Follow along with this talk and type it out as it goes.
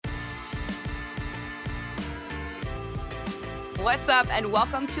What's up, and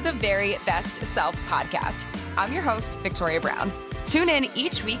welcome to the Very Best Self podcast. I'm your host, Victoria Brown. Tune in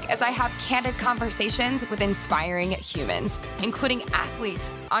each week as I have candid conversations with inspiring humans, including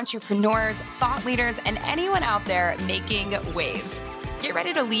athletes, entrepreneurs, thought leaders, and anyone out there making waves. Get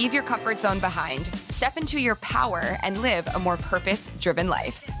ready to leave your comfort zone behind, step into your power, and live a more purpose-driven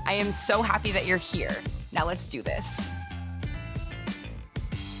life. I am so happy that you're here. Now let's do this.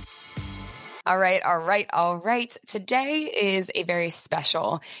 All right. Today is a very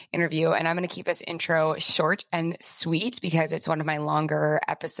special interview, and I'm going to keep this intro short and sweet because it's one of my longer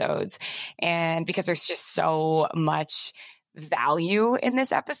episodes, and because there's just so much value in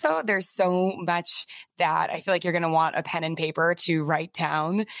this episode. There's so much that I feel like you're going to want a pen and paper to write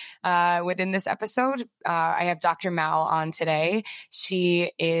down within this episode. I have Dr. Mal on today.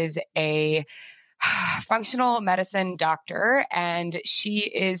 She is a functional medicine doctor, and she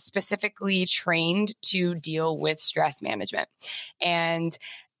is specifically trained to deal with stress management. And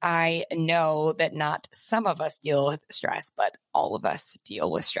I know that not some of us deal with stress, but all of us deal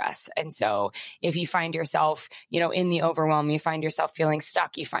with stress. And so if you find yourself, in the overwhelm, you find yourself feeling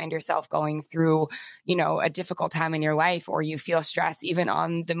stuck, you find yourself going through, a difficult time in your life, or you feel stress even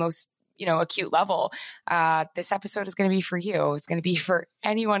on the most acute level, this episode is going to be for you. It's going to be for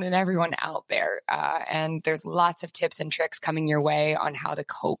anyone and everyone out there. And there's lots of tips and tricks coming your way on how to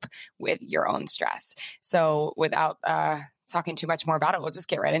cope with your own stress. So without talking too much more about it, we'll just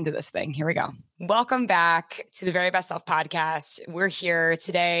get right into this thing. Here we go. Welcome back to the Very Best Self podcast. We're here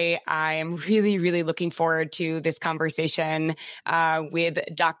today. I am really, really looking forward to this conversation with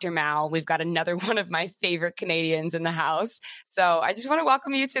Dr. Mal. We've got another one of my favorite Canadians in the house. So I just want to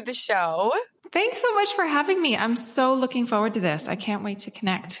welcome you to the show. Thanks so much for having me. I'm so looking forward to this. I can't wait to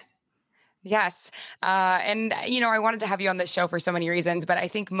connect. Yes. And I wanted to have you on this show for so many reasons, but I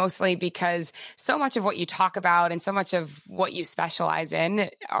think mostly because so much of what you talk about and so much of what you specialize in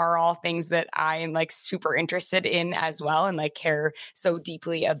are all things that I am super interested in as well and care so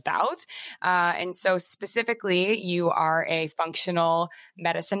deeply about. And so specifically, you are a functional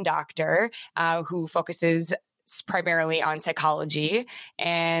medicine doctor who focuses primarily on psychology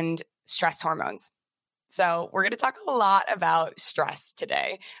and stress hormones. So we're going to talk a lot about stress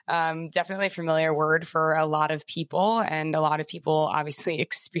today. Definitely a familiar word for a lot of people, and a lot of people obviously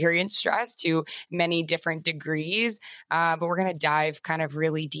experience stress to many different degrees. But we're going to dive kind of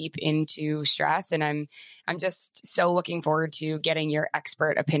really deep into stress, and I'm just so looking forward to getting your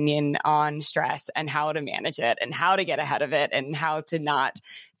expert opinion on stress and how to manage it and how to get ahead of it and how to not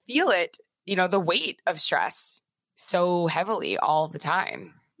feel it, the weight of stress so heavily all the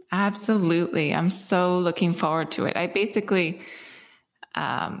time. Absolutely. I'm so looking forward to it. I basically,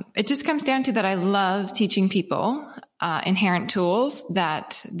 it just comes down to that I love teaching people inherent tools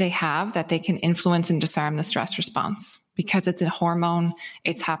that they have that they can influence and disarm the stress response, because it's a hormone,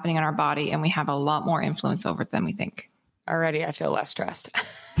 it's happening in our body, and we have a lot more influence over it than we think. Already, I feel less stressed.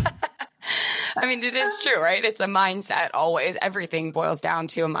 I mean, it is true, right? It's a mindset always. Everything boils down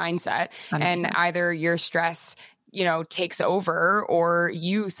to a mindset. 100%. And either your stress takes over, or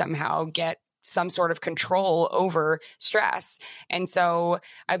you somehow get some sort of control over stress. And so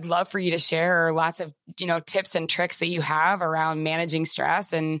I'd love for you to share lots of, tips and tricks that you have around managing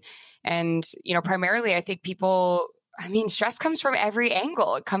stress. And primarily I think stress comes from every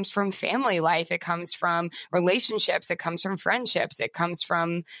angle. It comes from family life. It comes from relationships. It comes from friendships. It comes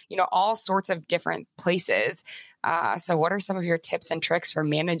from, all sorts of different places. So what are some of your tips and tricks for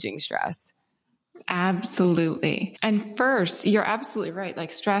managing stress? Absolutely. And first, you're absolutely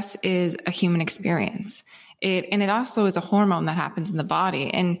right. Stress is a human experience. It also is a hormone that happens in the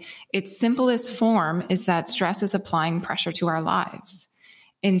body. And its simplest form is that stress is applying pressure to our lives.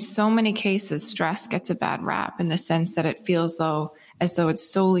 In so many cases, stress gets a bad rap in the sense that it feels as though it's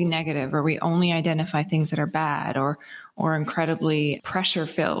solely negative, or we only identify things that are bad or incredibly pressure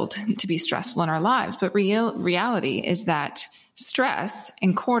filled to be stressful in our lives. But reality is that stress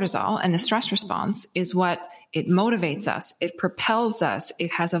and cortisol and the stress response is what it motivates us. It propels us.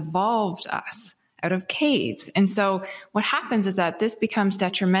 It has evolved us out of caves. And so what happens is that this becomes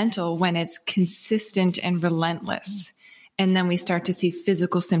detrimental when it's consistent and relentless. And then we start to see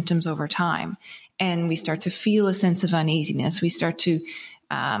physical symptoms over time, and we start to feel a sense of uneasiness. We start to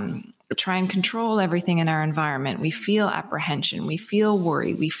try and control everything in our environment. We feel apprehension. We feel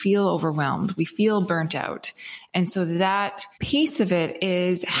worry. We feel overwhelmed. We feel burnt out. And so that piece of it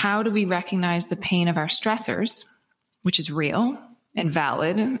is, how do we recognize the pain of our stressors, which is real and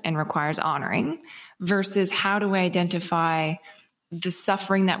valid and requires honoring, versus how do we identify the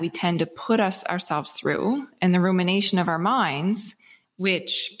suffering that we tend to put ourselves through and the rumination of our minds,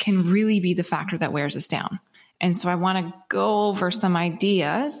 which can really be the factor that wears us down. And so I want to go over some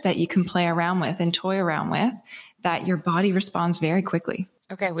ideas that you can play around with and toy around with that your body responds very quickly.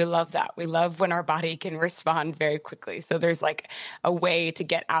 Okay, we love that. We love when our body can respond very quickly. So there's like a way to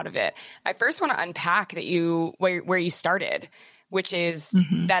get out of it. I first want to unpack that where you started, which is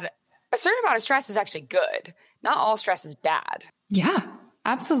that a certain amount of stress is actually good. Not all stress is bad. Yeah,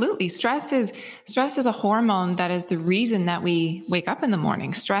 absolutely. Stress is a hormone that is the reason that we wake up in the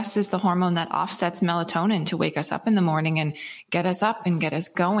morning. Stress is the hormone that offsets melatonin to wake us up in the morning and get us up and get us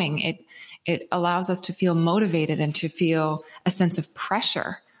going. It allows us to feel motivated and to feel a sense of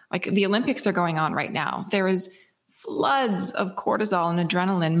pressure. Like the Olympics are going on right now. There is floods of cortisol and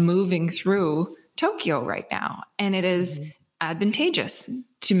adrenaline moving through Tokyo right now. And it is advantageous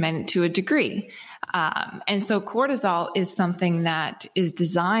to men to a degree. And so cortisol is something that is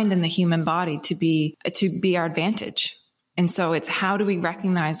designed in the human body to be our advantage. And so it's how do we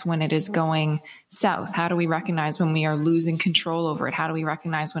recognize when it is going south? How do we recognize when we are losing control over it? How do we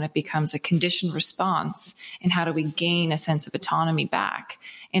recognize when it becomes a conditioned response? And how do we gain a sense of autonomy back?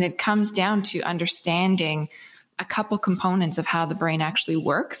 And it comes down to understanding a couple components of how the brain actually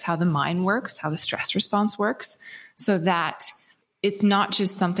works, how the mind works, how the stress response works, so that it's not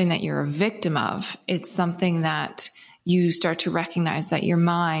just something that you're a victim of. It's something that you start to recognize that your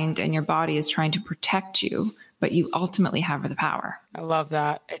mind and your body is trying to protect you, but you ultimately have the power. I love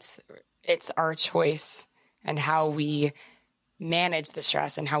that. It's our choice and how we manage the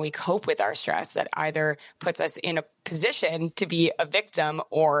stress and how we cope with our stress that either puts us in a position to be a victim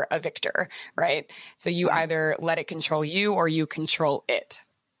or a victor, right? So you either let it control you or you control it.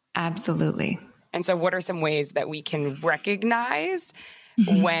 Absolutely. And so what are some ways that we can recognize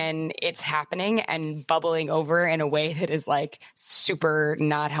when it's happening and bubbling over in a way that is like super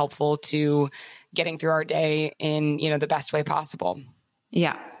not helpful to getting through our day in, the best way possible?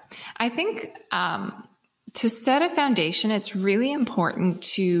 Yeah. I think to set a foundation, it's really important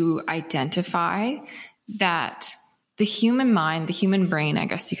to identify that the human mind, the human brain, I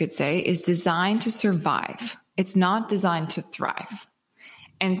guess you could say, is designed to survive. It's not designed to thrive.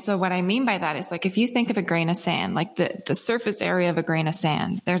 And so what I mean by that is like, if you think of a grain of sand, like the surface area of a grain of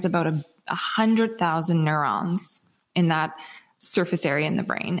sand, there's about 100,000 neurons in that surface area in the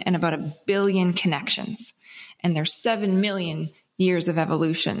brain and about 1 billion connections. And there's 7 million years of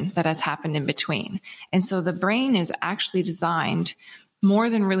evolution that has happened in between. And so the brain is actually designed, more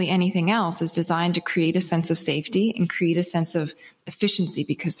than really anything else, is designed to create a sense of safety and create a sense of efficiency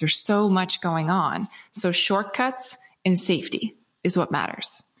because there's so much going on. So shortcuts and safety is what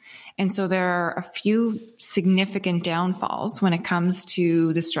matters. And so there are a few significant downfalls when it comes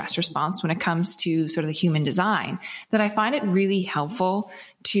to the stress response, when it comes to sort of the human design, that I find it really helpful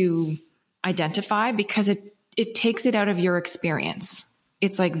to identify because it takes it out of your experience.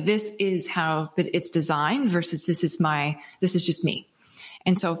 It's like, this is how that it's designed versus this is just me.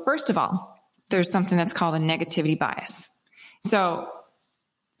 And so first of all, there's something that's called a negativity bias. So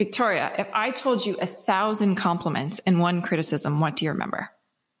Victoria, if I told you 1,000 compliments and 1 criticism, what do you remember?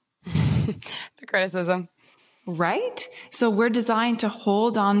 The criticism. Right? So we're designed to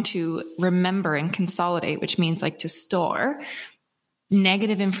hold on to, remember, and consolidate, which means like to store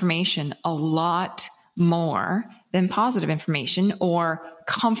negative information a lot more than positive information or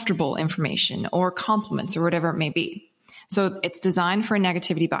comfortable information or compliments or whatever it may be. So it's designed for a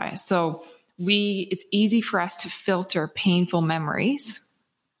negativity bias. So it's easy for us to filter painful memories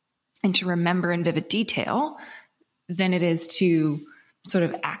and to remember in vivid detail than it is to sort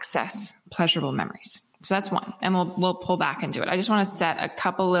of access pleasurable memories. So that's one. And we'll pull back into it. I just want to set a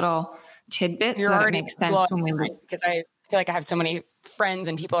couple little tidbits so that it makes sense when we look. Because I feel like I have so many friends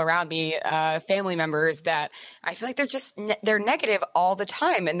and people around me, family members, that I feel like they're negative all the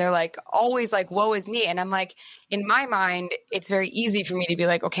time. And they're like, always like, woe is me. And I'm like, in my mind, it's very easy for me to be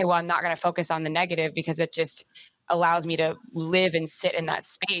like, okay, well, I'm not going to focus on the negative because it just allows me to live and sit in that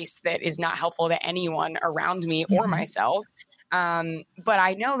space that is not helpful to anyone around me or myself. But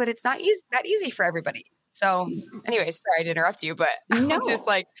I know that it's not that easy for everybody. So anyways, sorry to interrupt you, but no. I'm just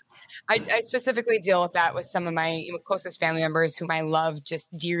like, I specifically deal with that with some of my closest family members whom I love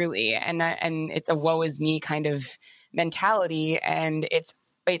just dearly. And it's a woe is me kind of mentality. And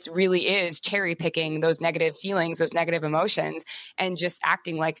it really is cherry picking those negative feelings, those negative emotions, and just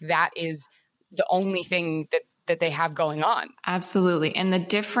acting like that is the only thing that they have going on. Absolutely. And the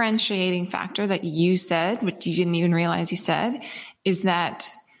differentiating factor that you said, which you didn't even realize you said, is that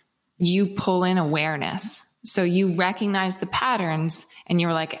you pull in awareness. So you recognize the patterns and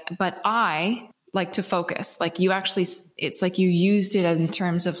you're like, but I like to focus. Like you actually, it's like you used it as in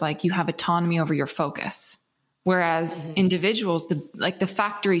terms of like you have autonomy over your focus. Whereas individuals, the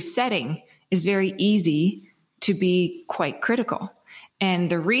factory setting is very easy to be quite critical. And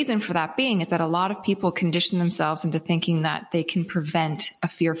the reason for that being is that a lot of people condition themselves into thinking that they can prevent a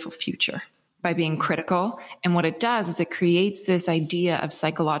fearful future by being critical. And what it does is it creates this idea of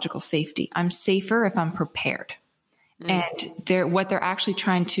psychological safety. I'm safer if I'm prepared. And what they're actually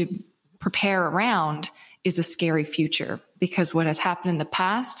trying to prepare around is a scary future, because what has happened in the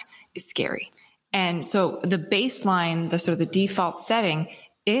past is scary. And so the baseline, the sort of the default setting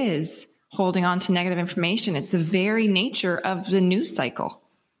is holding on to negative information. It's the very nature of the news cycle.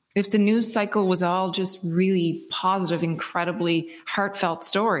 If the news cycle was all just really positive, incredibly heartfelt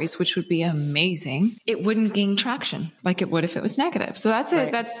stories, which would be amazing, it wouldn't gain traction like it would if it was negative. So that's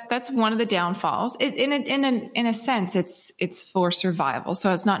it. That's one of the downfalls. In a sense, it's for survival.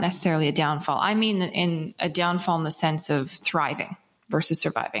 So it's not necessarily a downfall. I mean, in a downfall in the sense of thriving versus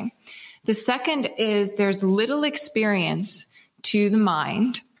surviving. The second is there's little experience to the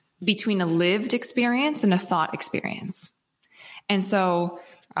mind between a lived experience and a thought experience. And so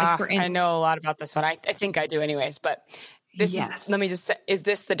I know a lot about this one. I think I do anyways, but let me just say, is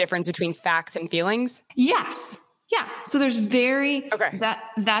this the difference between facts and feelings? Yes. Yeah. So there's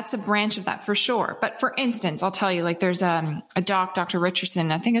that's a branch of that for sure. But for instance, I'll tell you, like there's a Dr.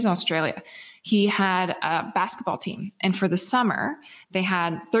 Richardson, I think it's in Australia. He had a basketball team, and for the summer they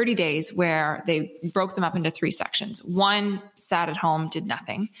had 30 days where they broke them up into 3 sections. One sat at home, did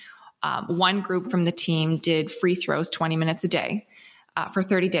nothing. One group from the team did free throws 20 minutes a day for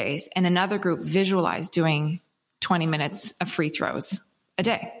 30 days. And another group visualized doing 20 minutes of free throws a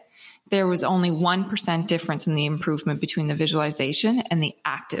day. There was only 1% difference in the improvement between the visualization and the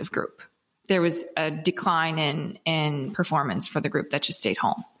active group. There was a decline in performance for the group that just stayed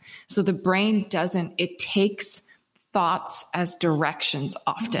home. So the brain it takes thoughts as directions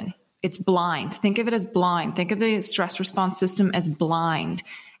often. It's blind. Think of it as blind. Think of the stress response system as blind.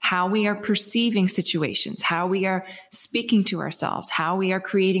 How we are perceiving situations, how we are speaking to ourselves, how we are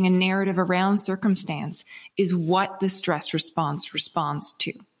creating a narrative around circumstance is what the stress response responds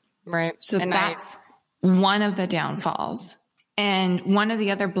to. Right. So that's one of the downfalls. And one of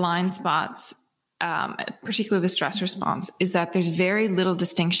the other blind spots, particularly the stress response, is that there's very little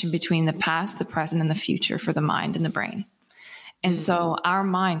distinction between the past, the present, and the future for the mind and the brain. And so our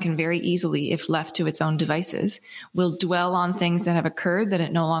mind can very easily, if left to its own devices, will dwell on things that have occurred that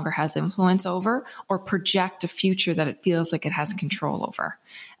it no longer has influence over, or project a future that it feels like it has control over,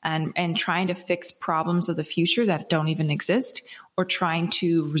 and trying to fix problems of the future that don't even exist, or trying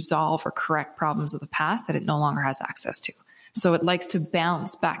to resolve or correct problems of the past that it no longer has access to. So it likes to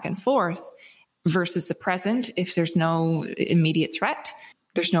bounce back and forth versus the present. If there's no immediate threat,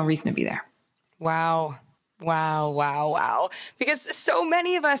 there's no reason to be there. Wow. Because so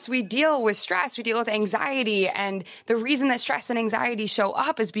many of us, we deal with stress, we deal with anxiety. And the reason that stress and anxiety show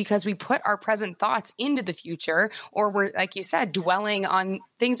up is because we put our present thoughts into the future, or we're, like you said, dwelling on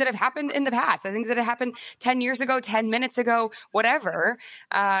things that have happened in the past, things that have happened 10 years ago, 10 minutes ago, whatever.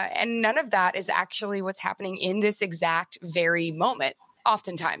 And none of that is actually what's happening in this exact very moment,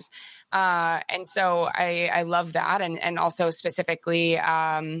 oftentimes. And so I love that. And also specifically,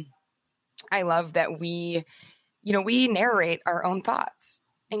 I love that we narrate our own thoughts.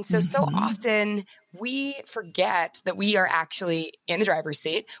 And so often we forget that we are actually in the driver's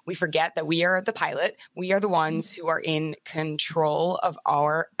seat. We forget that we are the pilot. We are the ones who are in control of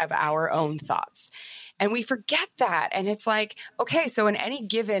our own thoughts. And we forget that. And it's like, okay, so in any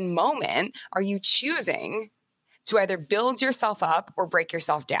given moment, are you choosing to either build yourself up or break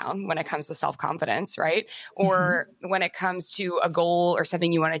yourself down when it comes to self-confidence, right? Or when it comes to a goal or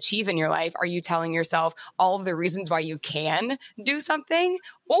something you want to achieve in your life, are you telling yourself all of the reasons why you can do something?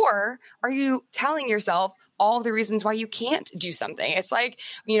 Or are you telling yourself all of the reasons why you can't do something? It's like,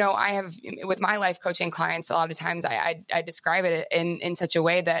 I have, with my life coaching clients, a lot of times I describe it in such a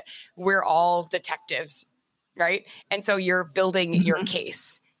way that we're all detectives, right? And so you're building your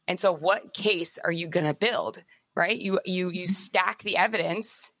case. And so what case are you going to build? Right? You stack the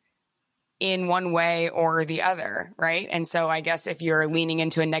evidence in one way or the other, right? And so I guess if you're leaning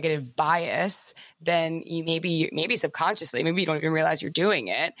into a negative bias, then you maybe subconsciously, maybe you don't even realize you're doing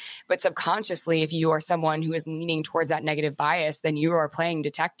it, but subconsciously, if you are someone who is leaning towards that negative bias, then you are playing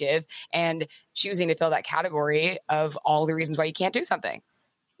detective and choosing to fill that category of all the reasons why you can't do something.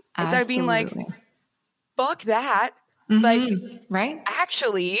 Instead of being like, fuck that. Like, right?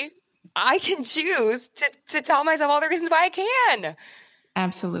 Actually, I can choose to tell myself all the reasons why I can.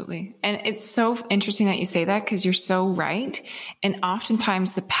 Absolutely. And it's so interesting that you say that, because you're so right. And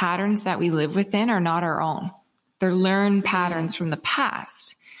oftentimes the patterns that we live within are not our own. They're learned patterns from the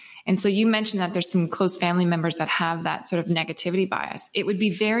past. And so you mentioned that there's some close family members that have that sort of negativity bias. It would be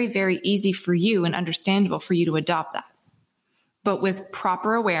very, very easy for you and understandable for you to adopt that. But with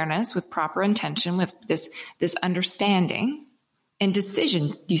proper awareness, with proper intention, with this understanding and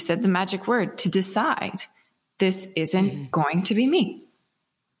decision, you said the magic word, to decide this isn't going to be me.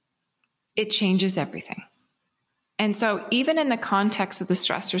 It changes everything. And so even in the context of the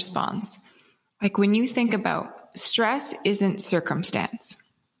stress response, like when you think about stress isn't circumstance.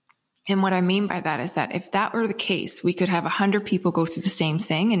 And what I mean by that is that if that were the case, we could have 100 people go through the same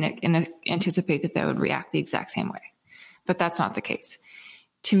thing and anticipate that they would react the exact same way. But that's not the case.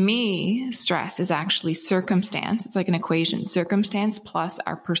 To me, stress is actually circumstance. It's like an equation, circumstance plus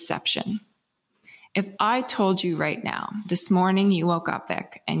our perception. If I told you right now, this morning you woke up,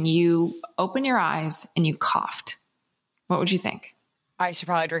 Vic, and you opened your eyes and you coughed, what would you think? I should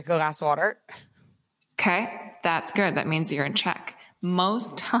probably drink a glass of water. Okay, that's good. That means you're in check.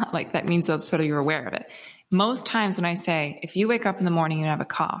 That means sort of you're aware of it. Most times when I say, if you wake up in the morning and you have a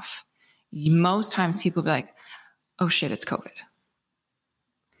cough, most times people be like, oh shit, it's COVID.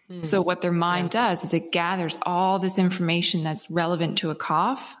 So what their mind does is it gathers all this information that's relevant to a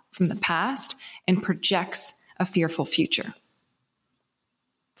cough from the past and projects a fearful future.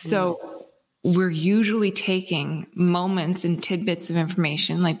 So we're usually taking moments and tidbits of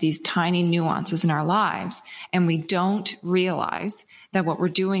information, like these tiny nuances in our lives, and we don't realize that what we're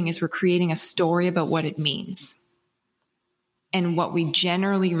doing is we're creating a story about what it means. And what we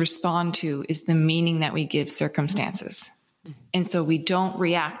generally respond to is the meaning that we give circumstances. And so we don't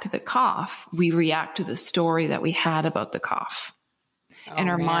react to the cough. We react to the story that we had about the cough. And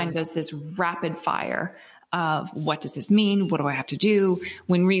our mind does this rapid fire of what does this mean? What do I have to do?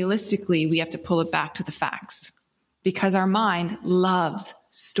 When realistically, we have to pull it back to the facts because our mind loves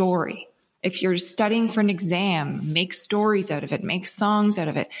story. If you're studying for an exam, make stories out of it, make songs out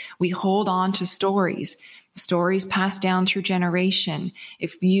of it. We hold on to stories passed down through generation.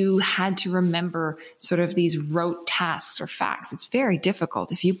 If you had to remember sort of these rote tasks or facts, it's very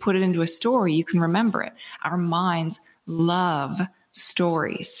difficult. If you put it into a story, you can remember it. Our minds love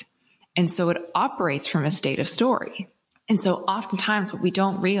stories. And so it operates from a state of story. And so oftentimes what we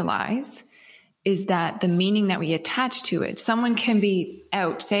don't realize is that the meaning that we attach to it, someone can be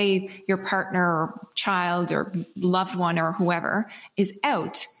out, say your partner or child or loved one or whoever is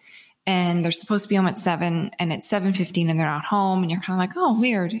out, and they're supposed to be home at 7 and it's 7:15 and they're not home. And you're kind of like, oh,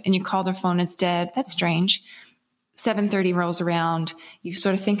 weird. And you call their phone, it's dead. That's strange. 7:30 rolls around. You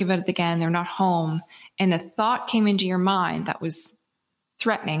sort of think about it again. They're not home. And a thought came into your mind that was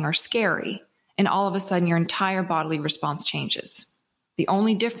threatening or scary. And all of a sudden your entire bodily response changes. The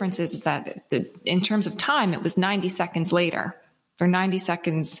only difference is that in terms of time, it was 90 seconds later. For 90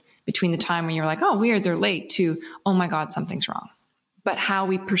 seconds between the time when you're like, oh, weird, they're late, to, oh my God, something's wrong. But how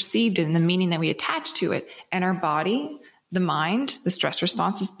we perceived it and the meaning that we attach to it, and our body, the mind, the stress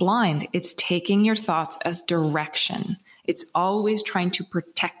response is blind. It's taking your thoughts as direction. It's always trying to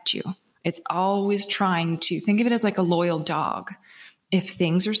protect you. It's always trying to think of it as like a loyal dog. If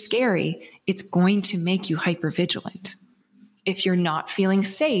things are scary, it's going to make you hypervigilant. If you're not feeling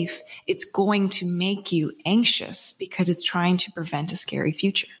safe, it's going to make you anxious because it's trying to prevent a scary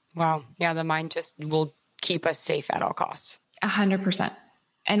future. Wow. Yeah, the mind just will keep us safe at all costs. 100%.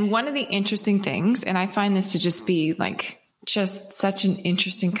 And one of the interesting things, and I find this to just be like just such an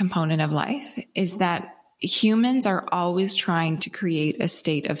interesting component of life, is that humans are always trying to create a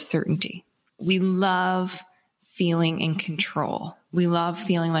state of certainty. We love feeling in control. We love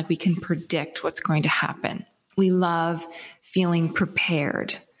feeling like we can predict what's going to happen. We love feeling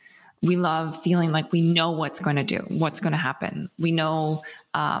prepared. We love feeling like we know what's going to happen. We know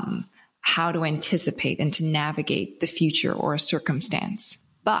how to anticipate and to navigate the future or a circumstance.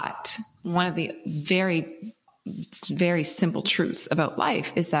 But one of the very, very simple truths about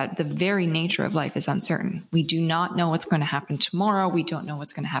life is that the very nature of life is uncertain. We do not know what's going to happen tomorrow. We don't know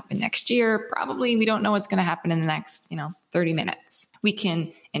what's going to happen next year. Probably we don't know what's going to happen in the next, 30 minutes. We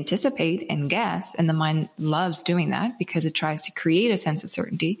can anticipate and guess, and the mind loves doing that because it tries to create a sense of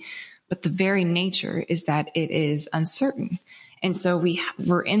certainty. But the very nature is that it is uncertain. And so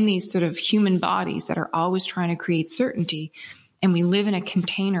we're in these sort of human bodies that are always trying to create certainty, and we live in a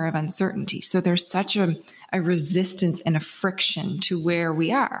container of uncertainty. So there's such a resistance and a friction to where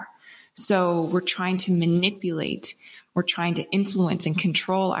we are. So we're trying to manipulate, we're trying to influence and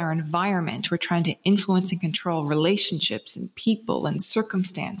control our environment. We're trying to influence and control relationships and people and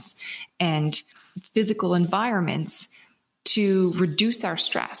circumstance and physical environments to reduce our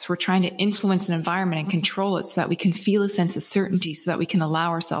stress. We're trying to influence an environment and control it so that we can feel a sense of certainty, so that we can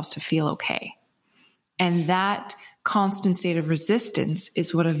allow ourselves to feel okay. And that constant state of resistance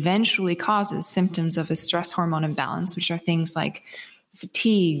is what eventually causes symptoms of a stress hormone imbalance, which are things like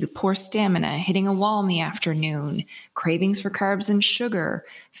fatigue, poor stamina, hitting a wall in the afternoon, cravings for carbs and sugar,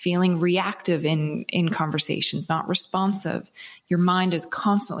 feeling reactive in conversations, not responsive. Your mind is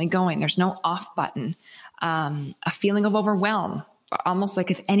constantly going. There's no off button. A feeling of overwhelm, almost like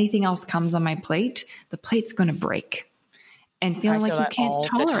if anything else comes on my plate, the plate's going to break. And feeling like you can't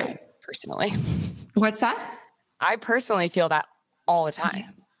tolerate it. Personally. What's that? I personally feel that all the time.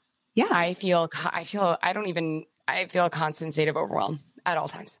 Yeah. I feel a constant state of overwhelm at all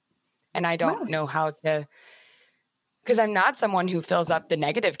times. And I don't know how to, because I'm not someone who fills up the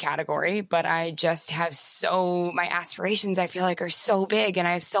negative category, but I just have my aspirations I feel like are so big, and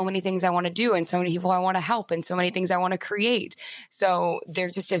I have so many things I want to do and so many people I want to help and so many things I want to create. So there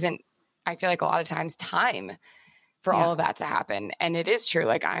just isn't, I feel like a lot of times, time for all of that to happen. And it is true.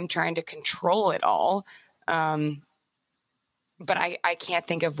 Like I'm trying to control it all. But I can't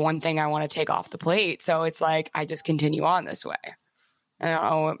think of one thing I want to take off the plate. So it's like, I just continue on this way. I don't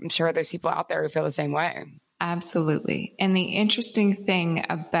know, I'm sure there's people out there who feel the same way. Absolutely. And the interesting thing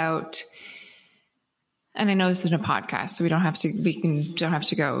about, and I know this is a podcast, so we don't have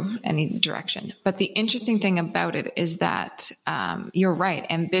to go any direction, but the interesting thing about it is that, you're right.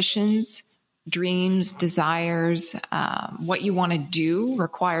 Ambitions, dreams, desires, what you want to do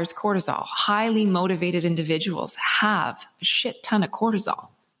requires cortisol. Highly motivated individuals have a shit ton of cortisol.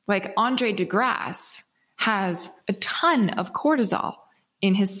 Like Andre DeGrasse has a ton of cortisol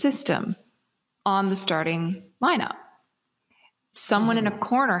in his system on the starting lineup. Someone in a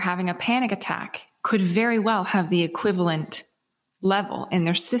corner having a panic attack could very well have the equivalent level in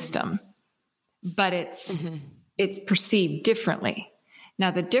their system, but it's perceived differently.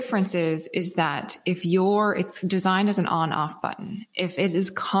 Now, the difference is that it's designed as an on-off button. If it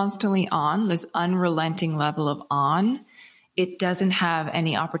is constantly on, this unrelenting level of on, it doesn't have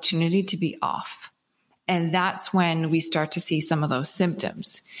any opportunity to be off. And that's when we start to see some of those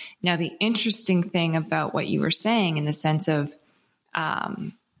symptoms. Now, the interesting thing about what you were saying in the sense of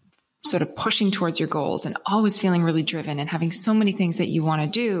sort of pushing towards your goals and always feeling really driven and having so many things that you want to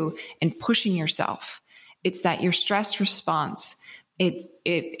do and pushing yourself, it's that your stress response, it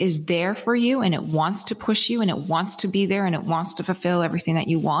is there for you and it wants to push you and it wants to be there and it wants to fulfill everything that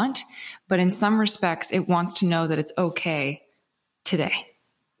you want. But in some respects, it wants to know that it's okay today.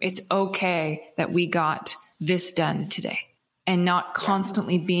 It's okay that we got this done today and not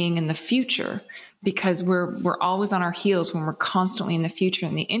constantly being in the future, because we're always on our heels when we're constantly in the future.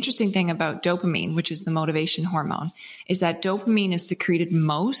 And the interesting thing about dopamine, which is the motivation hormone, is that dopamine is secreted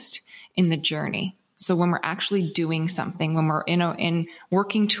most in the journey. So when we're actually doing something, when we're in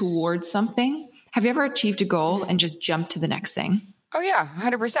working towards something, have you ever achieved a goal and just jumped to the next thing? Oh yeah,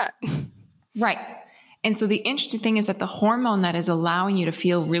 100%. Right. And so the interesting thing is that the hormone that is allowing you to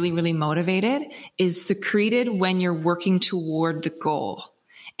feel really, really motivated is secreted when you're working toward the goal.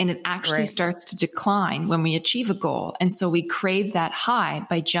 And it actually starts to decline when we achieve a goal. And so we crave that high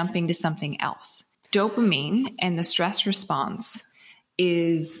by jumping to something else. Dopamine and the stress response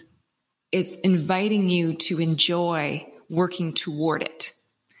it's inviting you to enjoy working toward it.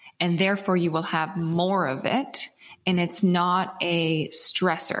 And therefore you will have more of it. And it's not a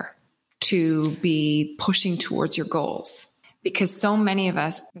stressor to be pushing towards your goals, because so many of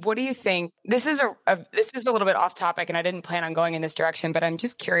us. What do you think? This is a little bit off topic, and I didn't plan on going in this direction, but I'm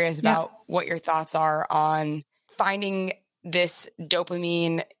just curious about what your thoughts are on finding this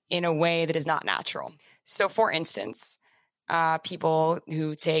dopamine in a way that is not natural. So for instance, people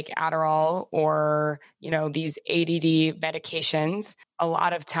who take Adderall or, these ADD medications, a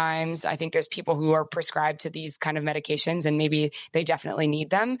lot of times I think there's people who are prescribed to these kind of medications and maybe they definitely need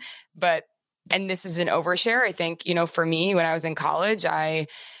them. And this is an overshare. I think, for me, when I was in college, I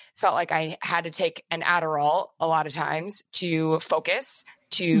felt like I had to take an Adderall a lot of times to focus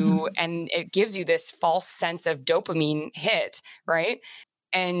and it gives you this false sense of dopamine hit, right?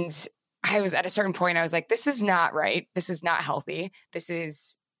 And I was at a certain point, I was like, this is not right. This is not healthy. This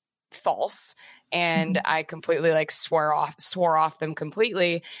is false. And I completely swore off them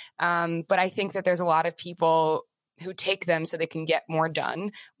completely. But I think that there's a lot of people who take them so they can get more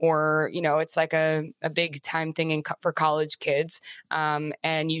done, or, it's like a big time thing for college kids.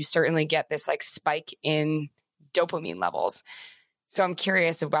 And you certainly get this spike in dopamine levels. So I'm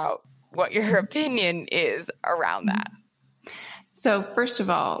curious about what your opinion is around that. So first of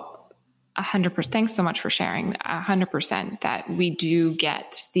all, 100%. Thanks so much for sharing. 100% that we do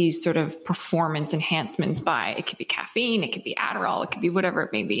get these sort of performance enhancements by, it could be caffeine, it could be Adderall, it could be whatever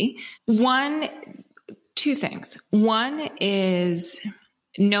it may be. Two things. One is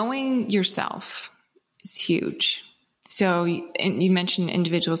knowing yourself is huge. So, and you mentioned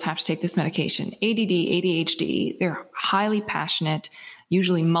individuals have to take this medication. ADD, ADHD, they're highly passionate,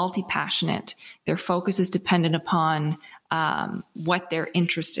 usually multi-passionate. Their focus is dependent upon what their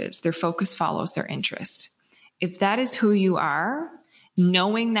interest is. Their focus follows their interest. If that is who you are,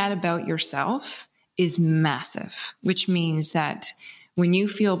 knowing that about yourself is massive, which means that when you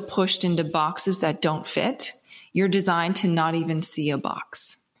feel pushed into boxes that don't fit, you're designed to not even see a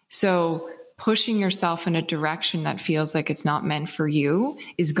box. So pushing yourself in a direction that feels like it's not meant for you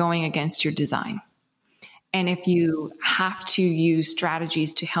is going against your design. And if you have to use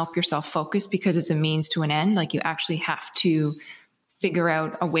strategies to help yourself focus because it's a means to an end, like you actually have to figure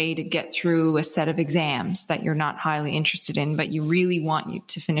out a way to get through a set of exams that you're not highly interested in, but you really want you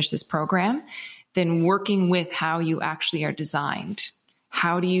to finish this program, then working with how you actually are designed.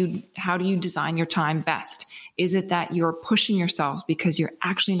 How do you design your time best? Is it that you're pushing yourselves because you're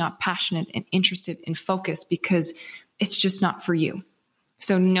actually not passionate and interested and focused because it's just not for you?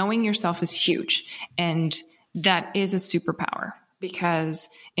 So knowing yourself is huge. And that is a superpower, because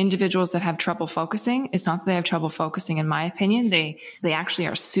individuals that have trouble focusing, it's not that they have trouble focusing, in my opinion. They actually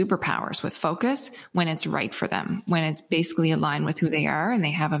are superpowers with focus when it's right for them, when it's basically aligned with who they are and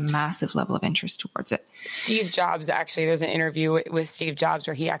they have a massive level of interest towards it. Steve Jobs, actually, there's an interview with Steve Jobs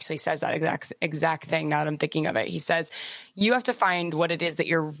where he actually says that exact thing. Now that I'm thinking of it, he says, you have to find what it is that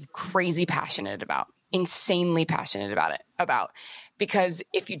you're crazy passionate about, insanely passionate about. Because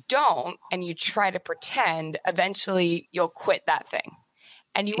if you don't, and you try to pretend, eventually you'll quit that thing.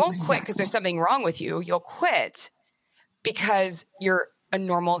 And you won't quit because there's something wrong with you. You'll quit because you're a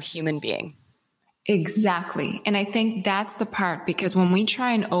normal human being. Exactly. And I think that's the part, because when we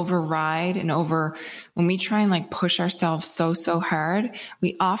try and override when we try and like push ourselves so hard,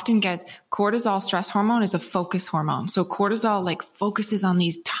 we often get cortisol. Stress hormone is a focus hormone. So cortisol like focuses on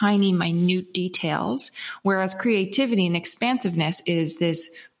these tiny, minute details, whereas creativity and expansiveness is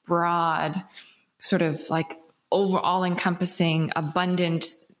this broad sort of like overall encompassing,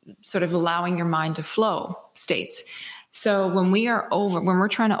 abundant, sort of allowing your mind to flow states. So when we're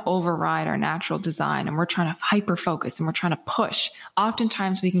trying to override our natural design and we're trying to hyper focus and we're trying to push,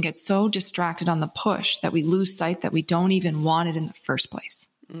 oftentimes we can get so distracted on the push that we lose sight that we don't even want it in the first place,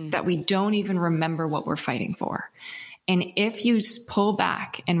 that we don't even remember what we're fighting for. And if you pull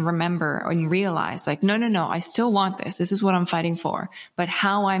back and remember and realize like, no, I still want this. This is what I'm fighting for, but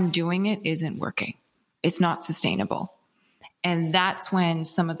how I'm doing it isn't working. It's not sustainable. And that's when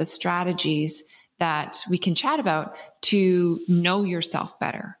some of the strategies that we can chat about to know yourself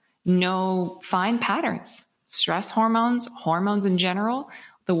better, find patterns, stress hormones in general.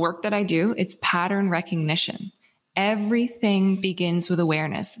 The work that I do, it's pattern recognition. Everything begins with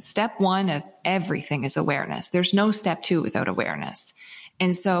awareness. Step one of everything is awareness. There's no step two without awareness.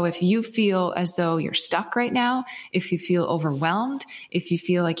 And so if you feel as though you're stuck right now, if you feel overwhelmed, if you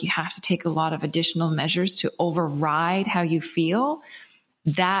feel like you have to take a lot of additional measures to override how you feel,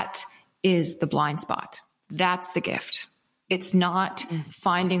 that is the blind spot. That's the gift. It's not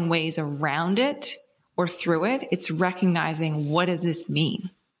finding ways around it or through it. It's recognizing, what does this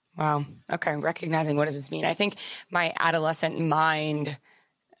mean? Wow. Okay. Recognizing what does this mean? I think my adolescent mind,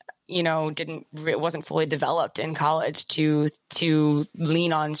 it wasn't fully developed in college to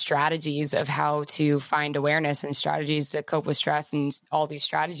lean on strategies of how to find awareness and strategies to cope with stress and all these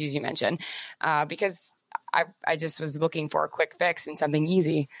strategies you mentioned, because I just was looking for a quick fix and something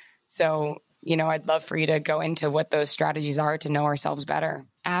easy. So, I'd love for you to go into what those strategies are to know ourselves better.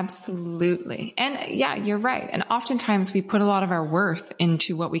 Absolutely. And yeah, you're right. And oftentimes we put a lot of our worth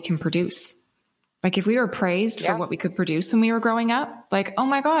into what we can produce. Like if we were praised for what we could produce when we were growing up, like, oh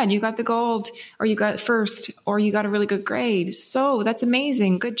my God, you got the gold, or you got first, or you got a really good grade. So that's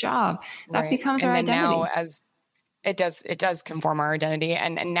amazing. Good job. That becomes our identity. Now it does conform our identity.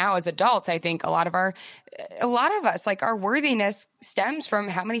 And now as adults, I think a lot of us, like our worthiness stems from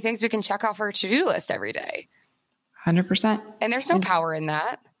how many things we can check off our to-do list every day. 100%. And there's no power in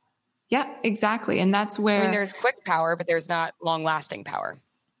that. Yeah, exactly. And that's where there's quick power, but there's not long lasting power.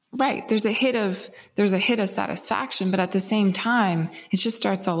 Right. There's a hit of satisfaction, but at the same time, it just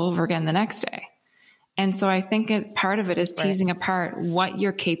starts all over again the next day. And so I think part of it is teasing apart what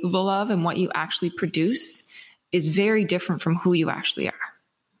you're capable of, and what you actually produce is very different from who you actually are.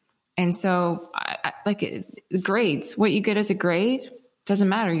 And so grades, what you get as a grade doesn't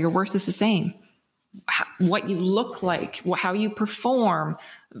matter. Your worth is the same. What you look like, how you perform,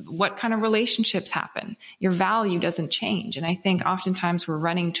 what kind of relationships happen, your value doesn't change. And I think oftentimes we're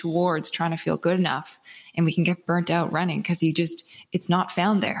running towards trying to feel good enough, and we can get burnt out running because it's not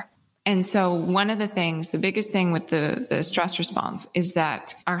found there. And so one of the things, the biggest thing with the stress response is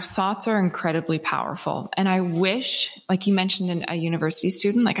that our thoughts are incredibly powerful. And I wish, like you mentioned, a university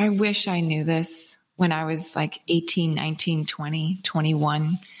student, like I wish I knew this when I was like 18, 19, 20,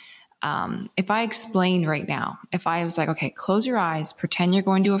 21. If I explained right now, if I was like, okay, close your eyes, pretend you're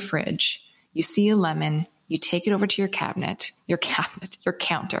going to a fridge, you see a lemon, you take it over to your counter,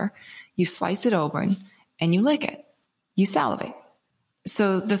 you slice it open and you lick it, you salivate.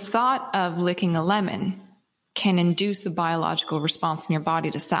 So the thought of licking a lemon can induce a biological response in your body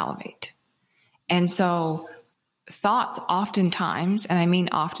to salivate. And so thoughts oftentimes, and I mean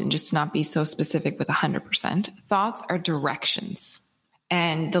often, just to not be so specific with 100%, thoughts are directions.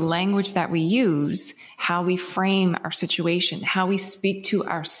 And the language that we use, how we frame our situation, how we speak to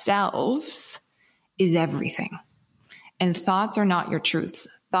ourselves is everything. And thoughts are not your truths.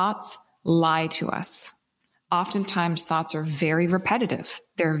 Thoughts lie to us. Oftentimes thoughts are very repetitive.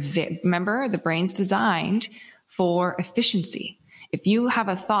 Remember, the brain's designed for efficiency. If you have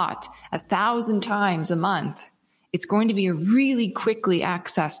a thought 1,000 times a month, it's going to be a really quickly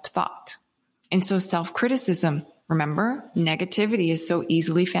accessed thought. And so self-criticism, remember, negativity is so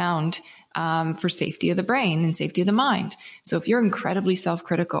easily found for safety of the brain and safety of the mind. So if you're incredibly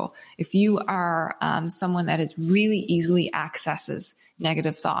self-critical, if you are someone that is really easily accesses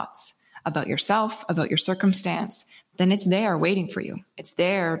negative thoughts about yourself, about your circumstance, then it's there waiting for you. It's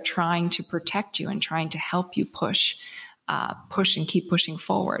there trying to protect you and trying to help you push and keep pushing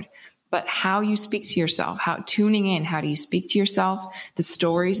forward. But how you speak to yourself, how tuning in, how do you speak to yourself, the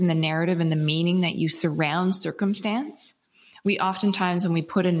stories and the narrative and the meaning that you surround circumstance. We oftentimes, when we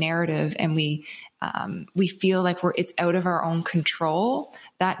put a narrative and we feel like it's out of our own control,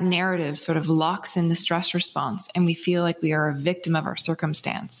 that narrative sort of locks in the stress response and we feel like we are a victim of our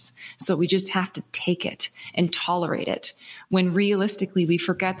circumstance. So we just have to take it and tolerate it, when realistically we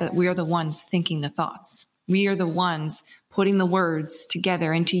forget that we are the ones thinking the thoughts. We are the ones putting the words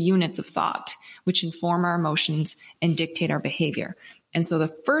together into units of thought, which inform our emotions and dictate our behavior. And so the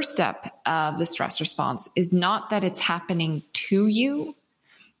first step of the stress response is not that it's happening to you,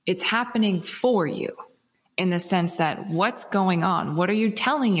 it's happening for you, in the sense that what's going on? What are you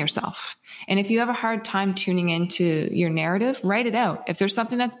telling yourself? And if you have a hard time tuning into your narrative, write it out. If there's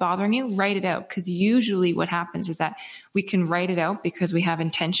something that's bothering you, write it out. Because usually what happens is that we can write it out because we have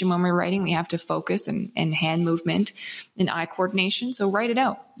intention when we're writing. We have to focus and hand movement and eye coordination. So write it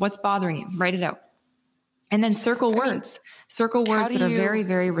out. What's bothering you? Write it out. And then circle words. Circle words that are very,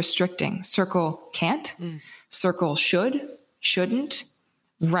 very restricting. Circle can't. Circle should, shouldn't.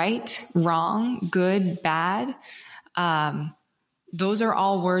 Right, wrong, good, bad. Those are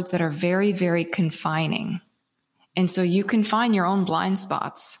all words that are very, very confining. And so you can find your own blind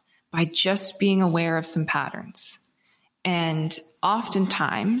spots by just being aware of some patterns. And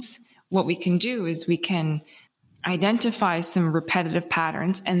oftentimes what we can do is we can identify some repetitive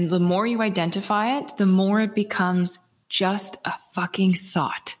patterns. And the more you identify it, the more it becomes just a fucking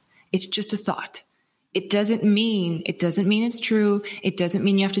thought. It's just a thought. It doesn't mean it's true. It doesn't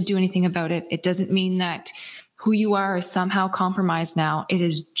mean you have to do anything about it. It doesn't mean that who you are is somehow compromised now. It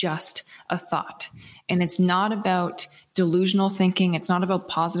is just a thought. And it's not about delusional thinking. It's not about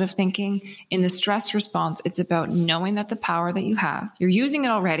positive thinking. In the stress response, it's about knowing that the power that you have, you're using it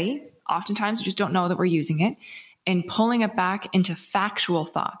already. Oftentimes you just don't know that we're using it, and pulling it back into factual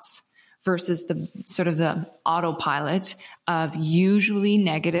thoughts versus the sort of the autopilot of usually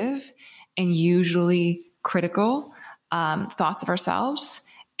negative and usually critical thoughts of ourselves,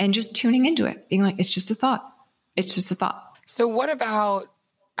 and just tuning into it, being like, it's just a thought. It's just a thought. So what about,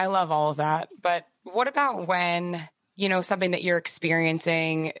 I love all of that, but what about when, something that you're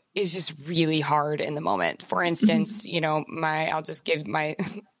experiencing is just really hard in the moment? For instance, I'll just give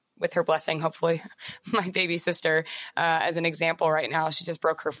with her blessing, hopefully, my baby sister, as an example right now, she just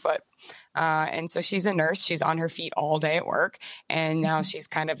broke her foot. And so she's a nurse. She's on her feet all day at work. And now she's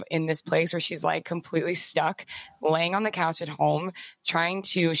kind of in this place where she's like completely stuck, laying on the couch at home,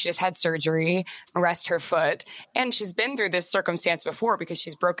 she just had surgery, rest her foot. And she's been through this circumstance before because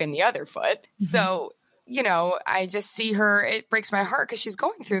she's broken the other foot. Mm-hmm. So, I just see her, it breaks my heart because she's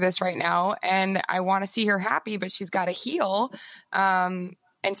going through this right now. And I want to see her happy, but she's got to heal.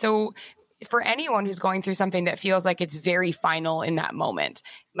 And so for anyone who's going through something that feels like it's very final in that moment,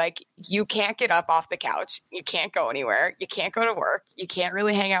 like you can't get up off the couch, you can't go anywhere, you can't go to work, you can't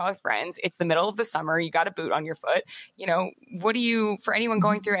really hang out with friends. It's the middle of the summer, you got a boot on your foot. For anyone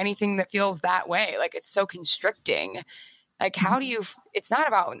going through anything that feels that way, like it's so constricting. Like I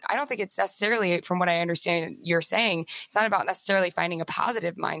don't think it's necessarily, from what I understand you're saying, it's not about necessarily finding a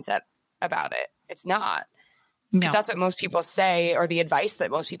positive mindset about it. It's not. Because that's what most people say, or the advice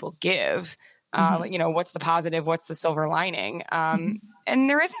that most people give. What's the positive? What's the silver lining? And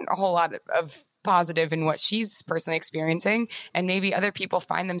there isn't a whole lot of positive in what she's personally experiencing. And maybe other people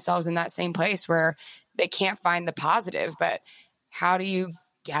find themselves in that same place where they can't find the positive. But how do you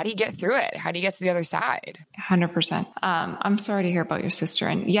get through it? How do you get to the other side? 100%. I'm sorry to hear about your sister.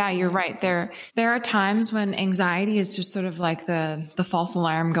 And yeah, you're right. There are times when anxiety is just sort of like the false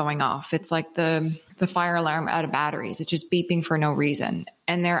alarm going off. It's like the fire alarm out of batteries. It's just beeping for no reason.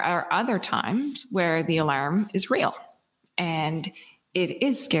 And there are other times where the alarm is real and it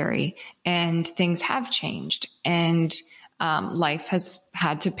is scary and things have changed and life has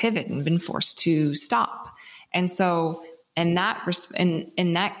had to pivot and been forced to stop. And so in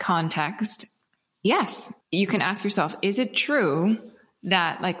that context, yes, you can ask yourself, is it true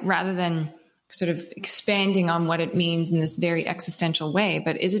that, like, rather than sort of expanding on what it means in this very existential way,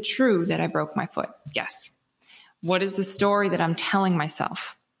 but is it true that I broke my foot? Yes. What is the story that I'm telling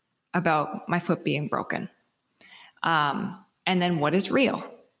myself about my foot being broken? And then what is real?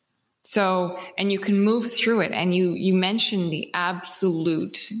 So, and you can move through it. And you mentioned the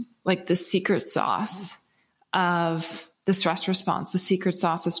absolute, like the secret sauce of the stress response, the secret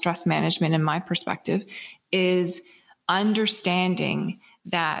sauce of stress management, in my perspective, is understanding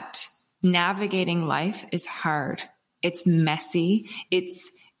that navigating life is hard. It's messy.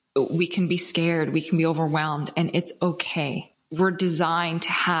 We can be scared. We can be overwhelmed, and it's okay. We're designed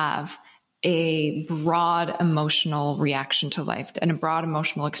to have a broad emotional reaction to life and a broad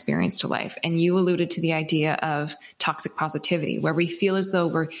emotional experience to life. And you alluded to the idea of toxic positivity, where we feel as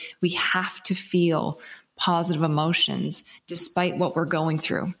though we have to feel positive emotions despite what we're going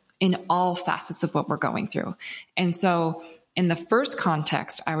through, in all facets of what we're going through. And so in the first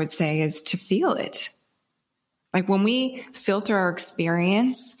context, I would say, is to feel it. Like when we filter our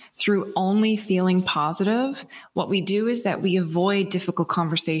experience through only feeling positive, what we do is that we avoid difficult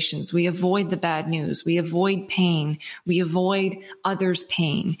conversations. We avoid the bad news. We avoid pain. We avoid others'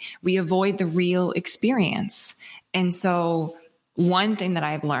 pain. We avoid the real experience. And so one thing that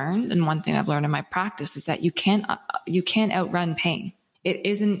I've learned, and one thing I've learned in my practice, is that you can't outrun pain. It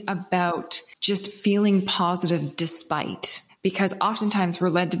isn't about just feeling positive despite, because oftentimes we're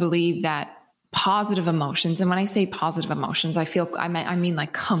led to believe that positive emotions, and when I say positive emotions, I mean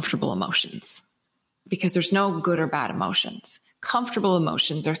like comfortable emotions, because there's no good or bad emotions. Comfortable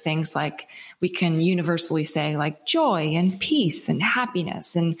emotions are things like, we can universally say, like joy and peace and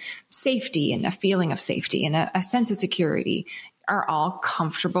happiness and safety and a feeling of safety and a sense of security are all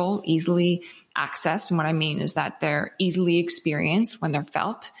comfortable, easily accessed. And what I mean is that they're easily experienced when they're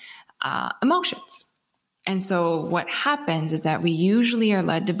felt emotions. And so what happens is that we usually are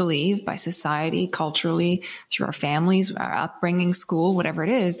led to believe by society, culturally, through our families, our upbringing, school, whatever it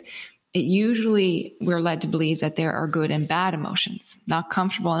is, we're led to believe that there are good and bad emotions, not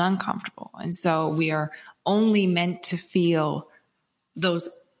comfortable and uncomfortable. And so we are only meant to feel those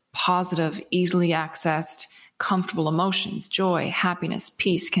positive, easily accessed, comfortable emotions, joy, happiness,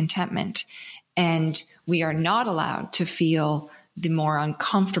 peace, contentment. And we are not allowed to feel the more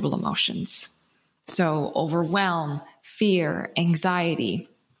uncomfortable emotions. So overwhelm, fear, anxiety,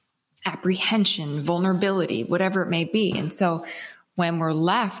 apprehension, vulnerability, whatever it may be. And so when we're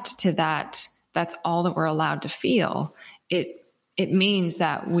left to that, that's all that we're allowed to feel. It means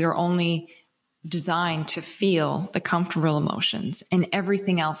that we're only designed to feel the comfortable emotions, and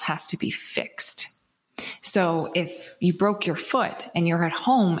everything else has to be fixed. So if you broke your foot and you're at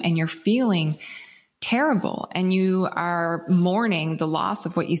home and you're feeling terrible and you are mourning the loss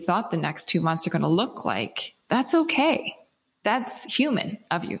of what you thought the next 2 months are going to look like, that's okay. That's human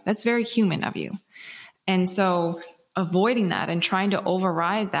of you. That's very human of you. And so avoiding that and trying to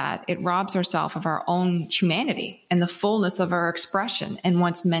override that, it robs ourselves of our own humanity and the fullness of our expression and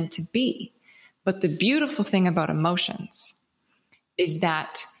what's meant to be. But the beautiful thing about emotions is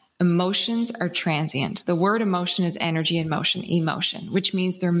that emotions are transient. The word emotion is energy in motion, emotion, which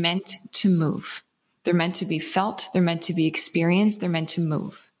means they're meant to move. They're meant to be felt. They're meant to be experienced. They're meant to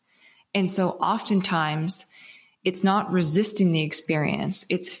move. And so oftentimes it's not resisting the experience.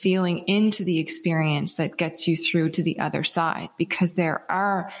 It's feeling into the experience that gets you through to the other side, because there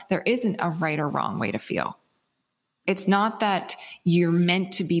isn't a right or wrong way to feel. It's not that you're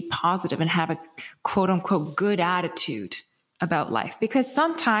meant to be positive and have a quote unquote good attitude about life, because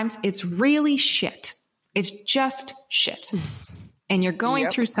sometimes it's really shit. It's just shit. And you're going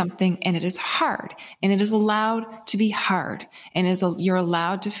through something and it is hard, and it is allowed to be hard, and you're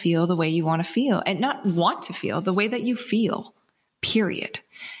allowed to feel the way you want to feel, and not want to feel, the way that you feel, period.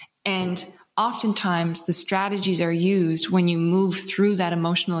 And oftentimes the strategies are used when you move through that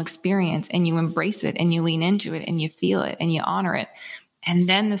emotional experience and you embrace it and you lean into it and you feel it and you honor it. And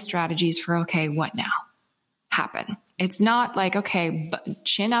then the strategies for, okay, what now? Happen. It's not like, okay,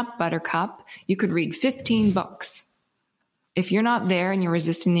 chin up, buttercup. You could read 15 books. If you're not there and you're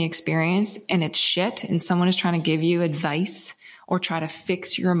resisting the experience and it's shit and someone is trying to give you advice or try to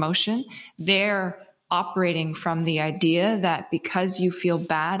fix your emotion, they're operating from the idea that because you feel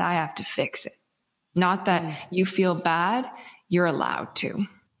bad, I have to fix it. Not that you feel bad, you're allowed to.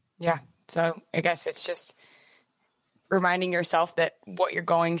 Yeah. So I guess it's just reminding yourself that what you're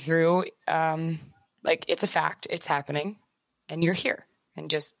going through, like it's a fact, it's happening, and you're here, and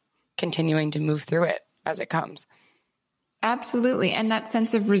just continuing to move through it as it comes. Absolutely. And that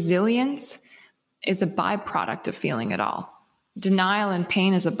sense of resilience is a byproduct of feeling it all. Denial and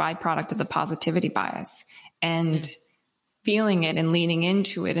pain is a byproduct of the positivity bias. And feeling it and leaning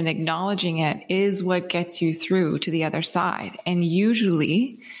into it and acknowledging it is what gets you through to the other side. And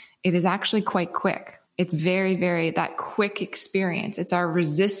usually it is actually quite quick. It's very, very that quick experience. It's our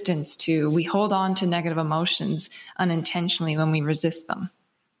resistance we hold on to negative emotions unintentionally when we resist them.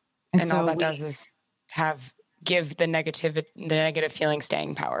 And so all that does is give the negative feeling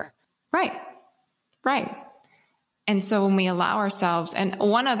staying power. Right. Right. And so when we allow ourselves, and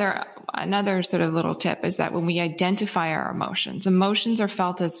another sort of little tip is that when we identify our emotions are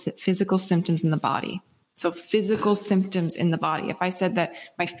felt as physical symptoms in the body. So physical symptoms in the body. If I said that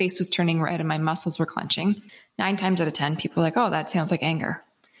my face was turning red and my muscles were clenching, 9 times out of 10, people are like, oh, that sounds like anger.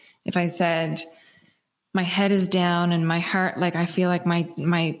 If I said my head is down and my heart, like I feel like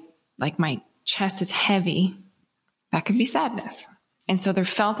my chest is heavy, that could be sadness. And so they're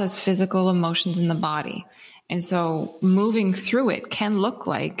felt as physical emotions in the body. And so moving through it can look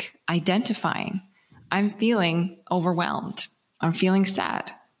like identifying, I'm feeling overwhelmed. I'm feeling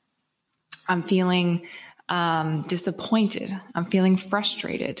sad. I'm feeling disappointed. I'm feeling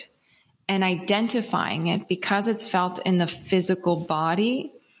frustrated. And identifying it, because it's felt in the physical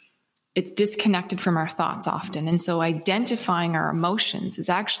body, it's disconnected from our thoughts often. And so identifying our emotions is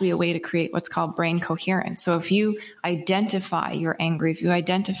actually a way to create what's called brain coherence. So if you identify you're angry, if you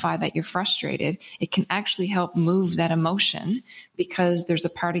identify that you're frustrated, it can actually help move that emotion, because there's a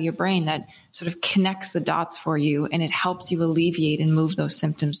part of your brain that sort of connects the dots for you, and it helps you alleviate and move those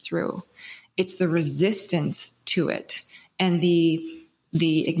symptoms through. It's the resistance to it and the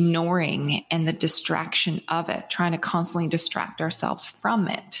ignoring and the distraction of it, trying to constantly distract ourselves from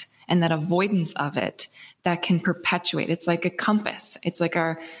it, and that avoidance of it that can perpetuate. It's like a compass. It's like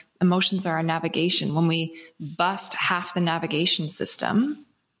our emotions are our navigation. When we bust half the navigation system,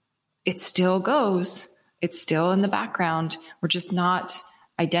 it still goes. It's still in the background. We're just not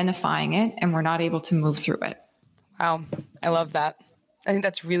identifying it, and we're not able to move through it. Wow. I love that. I think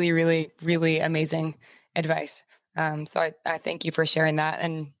that's really, really, really amazing advice. So I thank you for sharing that.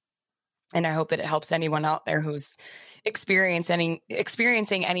 And I hope that it helps anyone out there who's experiencing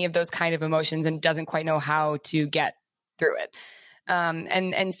any of those kind of emotions and doesn't quite know how to get through it.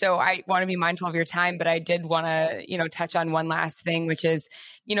 And so I want to be mindful of your time, but I did want to, touch on one last thing, which is,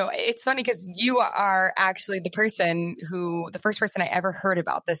 it's funny because you are actually the first person I ever heard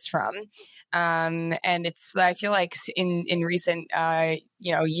about this from. And I feel like in recent,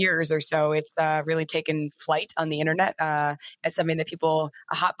 years or so, it's really taken flight on the internet as something that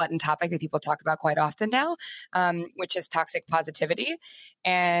a hot button topic that people talk about quite often now, which is toxic positivity.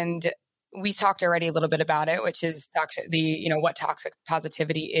 And we talked already a little bit about it, which is what toxic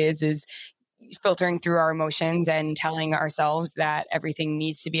positivity is filtering through our emotions and telling ourselves that everything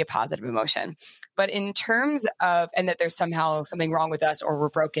needs to be a positive emotion. But in terms of, and that there's somehow something wrong with us or we're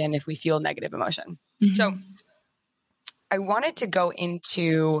broken if we feel negative emotion. Mm-hmm. So I wanted to go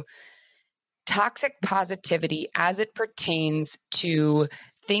into toxic positivity as it pertains to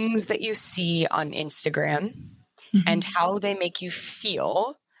things that you see on Instagram, mm-hmm. and how they make you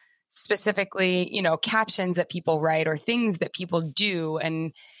feel. Specifically, captions that people write or things that people do,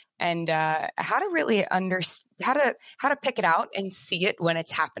 and how to really how to pick it out and see it when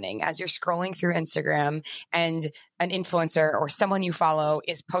it's happening as you're scrolling through Instagram and an influencer or someone you follow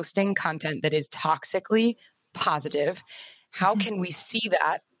is posting content that is toxically positive. How can we see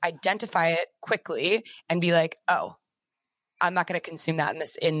that, identify it quickly, and be like, oh, I'm not going to consume that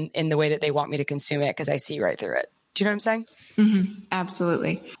in the way that they want me to consume it because I see right through it. Do you know what I'm saying? Mm-hmm.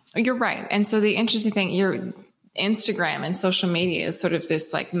 Absolutely. You're right. And so the interesting thing, your Instagram and social media is sort of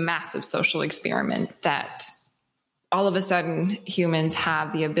this like massive social experiment that all of a sudden humans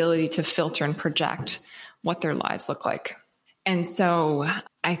have the ability to filter and project what their lives look like. And so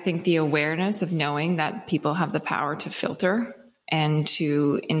I think the awareness of knowing that people have the power to filter and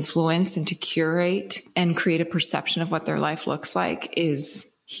to influence and to curate and create a perception of what their life looks like is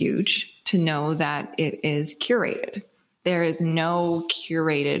huge. To know that it is curated. There is no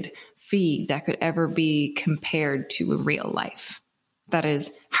curated feed that could ever be compared to a real life that is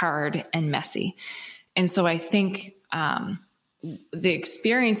hard and messy. And so I think the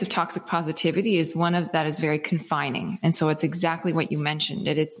experience of toxic positivity is one of that is very confining. And so it's exactly what you mentioned.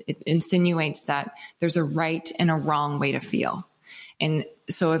 It insinuates that there's a right and a wrong way to feel. And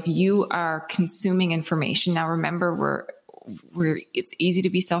so if you are consuming information, now remember, it's easy to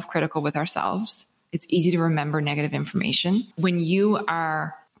be self-critical with ourselves. It's easy to remember negative information. When you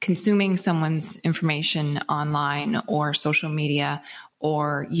are consuming someone's information online or social media,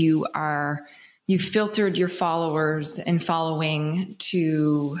 or you filtered your followers and following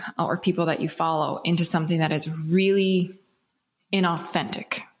to, or people that you follow into something that is really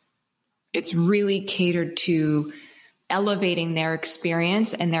inauthentic. It's really catered to elevating their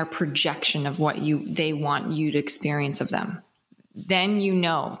experience and their projection of what they want you to experience of them. Then you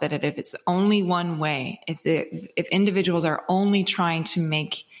know that if it's only one way, if individuals are only trying to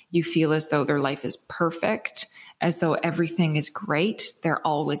make you feel as though their life is perfect, as though everything is great, they're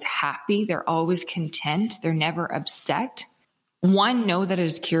always happy, they're always content, they're never upset. One, know that it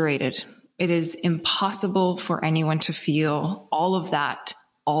is curated. It is impossible for anyone to feel all of that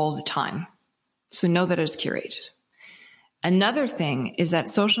all the time. So know that it is curated. Another thing is that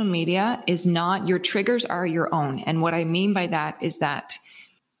social media is not, your triggers are your own. And what I mean by that is that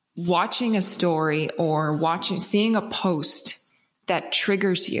watching a story or seeing a post that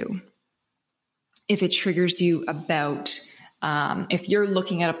triggers you, if it triggers you about, if you're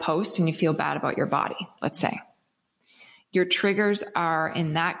looking at a post and you feel bad about your body, let's say, your triggers are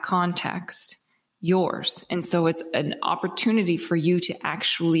in that context yours. And so it's an opportunity for you to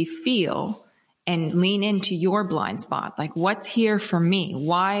actually feel and lean into your blind spot. Like, what's here for me?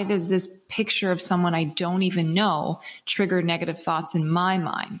 Why does this picture of someone I don't even know trigger negative thoughts in my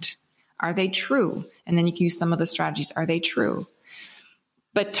mind? Are they true? And then you can use some of the strategies. Are they true?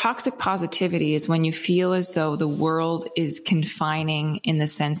 But toxic positivity is when you feel as though the world is confining in the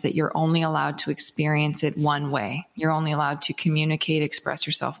sense that you're only allowed to experience it one way. You're only allowed to communicate, express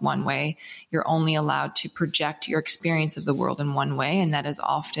yourself one way. You're only allowed to project your experience of the world in one way. And that is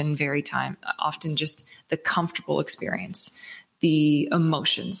often just the comfortable experience, the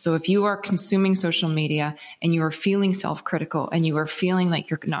emotions. So if you are consuming social media and you are feeling self-critical and you are feeling like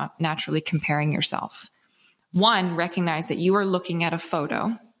you're not naturally comparing yourself, one, recognize that you are looking at a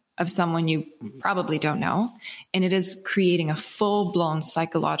photo of someone you probably don't know, and it is creating a full-blown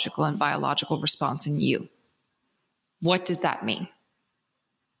psychological and biological response in you. What does that mean?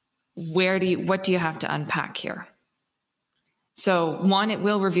 What do you have to unpack here? So one, it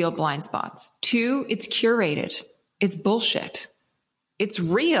will reveal blind spots. Two, it's curated. It's bullshit. It's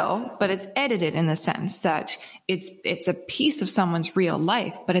real, but it's edited in the sense that it's a piece of someone's real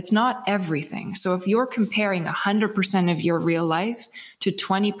life, but it's not everything. So if you're comparing 100% of your real life to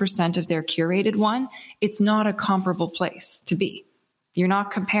 20% of their curated one, it's not a comparable place to be. You're not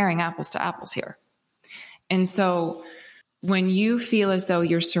comparing apples to apples here. And so when you feel as though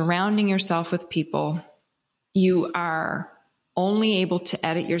you're surrounding yourself with people, you are only able to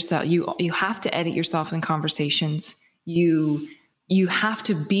edit yourself. You have to edit yourself in conversations. You have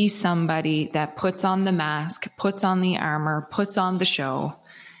to be somebody that puts on the mask, puts on the armor, puts on the show.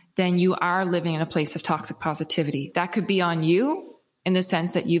 Then you are living in a place of toxic positivity. That could be on you in the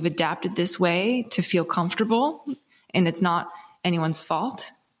sense that you've adapted this way to feel comfortable, and it's not anyone's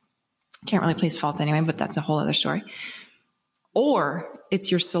fault. Can't really place fault anyway, but that's a whole other story. Or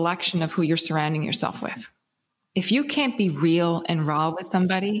it's your selection of who you're surrounding yourself with. If you can't be real and raw with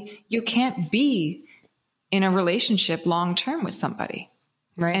somebody, you can't be in a relationship long-term with somebody.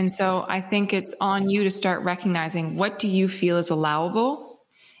 Right. And so I think it's on you to start recognizing, what do you feel is allowable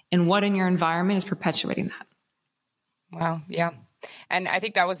and what in your environment is perpetuating that. Wow. Yeah. And I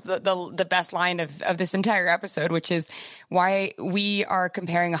think that was the best line of this entire episode, which is why we are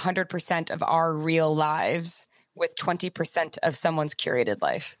comparing 100% of our real lives with 20% of someone's curated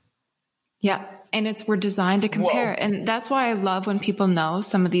life. Yeah. And we're designed to compare. Whoa. And that's why I love when people know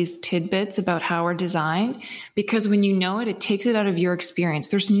some of these tidbits about how we're designed, because when you know it, it takes it out of your experience.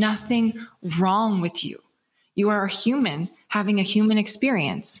 There's nothing wrong with you. You are a human having a human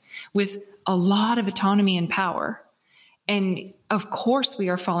experience with a lot of autonomy and power. And of course we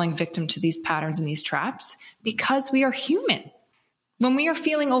are falling victim to these patterns and these traps because we are human. When we are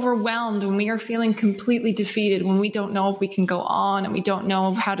feeling overwhelmed, when we are feeling completely defeated, when we don't know if we can go on and we don't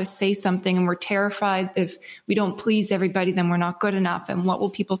know how to say something and we're terrified if we don't please everybody, then we're not good enough. And what will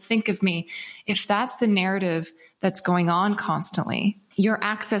people think of me? If that's the narrative that's going on constantly, your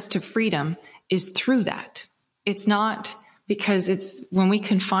access to freedom is through that. It's not because it's when we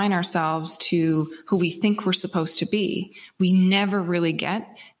confine ourselves to who we think we're supposed to be, we never really get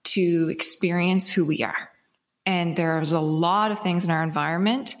to experience who we are. And there's a lot of things in our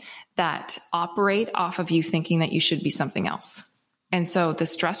environment that operate off of you thinking that you should be something else. And so the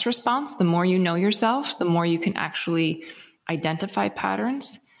stress response, the more you know yourself, the more you can actually identify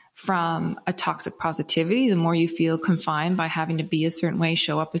patterns from a toxic positivity, the more you feel confined by having to be a certain way,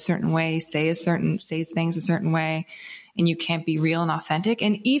 show up a certain way, say things a certain way, and you can't be real and authentic.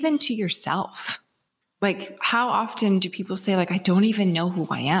 And even to yourself, like how often do people say like, I don't even know who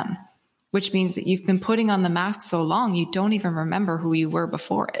I am? Which means that you've been putting on the mask so long, you don't even remember who you were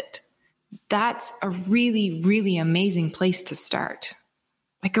before it. That's a really, really amazing place to start.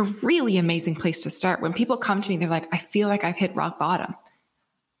 Like a really amazing place to start. When people come to me, they're like, I feel like I've hit rock bottom.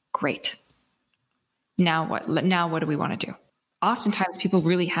 Great. Now what? Now what do we want to do? Oftentimes people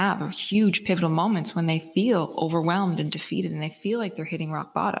really have huge pivotal moments when they feel overwhelmed and defeated and they feel like they're hitting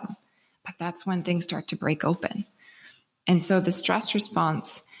rock bottom. But that's when things start to break open. And so the stress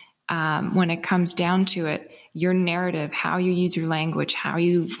response, when it comes down to it, your narrative, how you use your language, how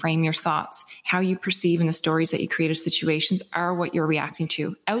you frame your thoughts, how you perceive in the stories that you create of situations are what you're reacting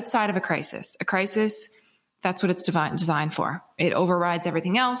to outside of a crisis. A crisis, that's what it's designed for. It overrides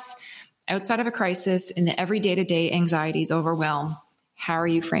everything else. Outside of a crisis, in the every day-to-day anxieties, overwhelm, how are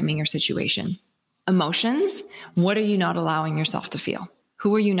you framing your situation? Emotions, what are you not allowing yourself to feel?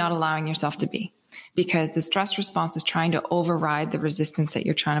 Who are you not allowing yourself to be? Because the stress response is trying to override the resistance that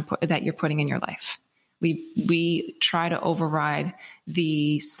you're putting in your life. We try to override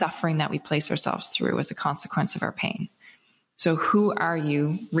the suffering that we place ourselves through as a consequence of our pain. So who are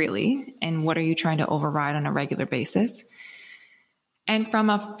you really? And what are you trying to override on a regular basis? And from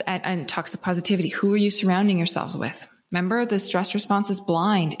and toxic positivity, who are you surrounding yourselves with? Remember, the stress response is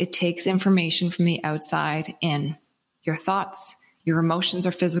blind. It takes information from the outside in. Your thoughts, your emotions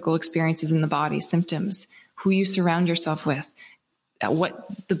or physical experiences in the body, symptoms, who you surround yourself with, what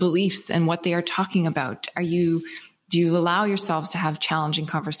the beliefs and what they are talking about. Do you allow yourselves to have challenging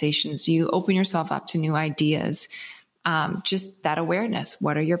conversations? Do you open yourself up to new ideas? Just that awareness.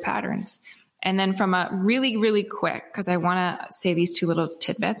 What are your patterns? And then from a really, really quick, because I want to say these two little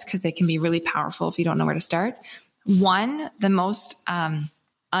tidbits because they can be really powerful if you don't know where to start. One, the most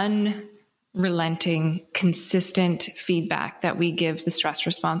unrelenting, consistent feedback that we give the stress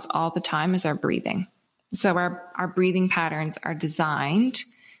response all the time is our breathing. So our breathing patterns are designed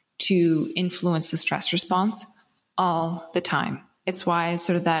to influence the stress response all the time. It's why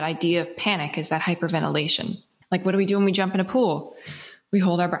sort of that idea of panic is that hyperventilation. Like, what do we do when we jump in a pool? We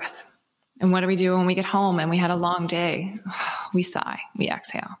hold our breath. And what do we do when we get home and we had a long day? We sigh, we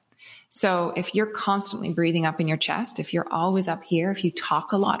exhale. So if you're constantly breathing up in your chest, if you're always up here, if you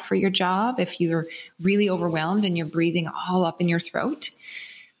talk a lot for your job, if you're really overwhelmed and you're breathing all up in your throat,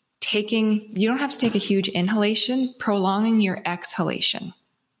 you don't have to take a huge inhalation, prolonging your exhalation.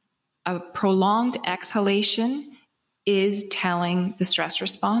 A prolonged exhalation is telling the stress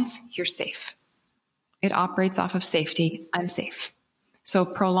response, you're safe. It operates off of safety. I'm safe. So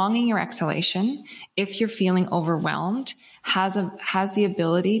prolonging your exhalation, if you're feeling overwhelmed, has the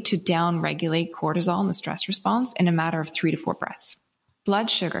ability to down-regulate cortisol in the stress response in a matter of 3 to 4 breaths.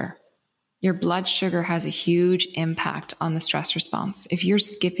 Blood sugar. Your blood sugar has a huge impact on the stress response. If you're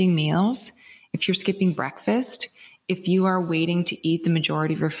skipping meals, if you're skipping breakfast, if you are waiting to eat the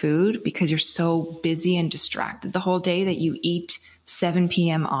majority of your food because you're so busy and distracted the whole day that you eat 7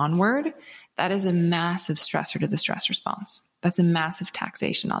 p.m. onward, that is a massive stressor to the stress response. That's a massive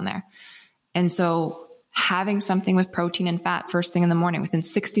taxation on there. And so having something with protein and fat first thing in the morning within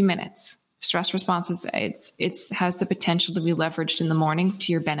 60 minutes, stress responses, it has the potential to be leveraged in the morning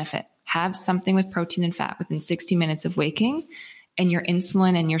to your benefit. Have something with protein and fat within 60 minutes of waking, and your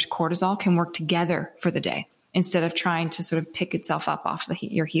insulin and your cortisol can work together for the day instead of trying to sort of pick itself up off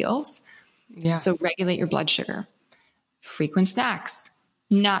your heels. Yeah. So regulate your blood sugar, frequent snacks,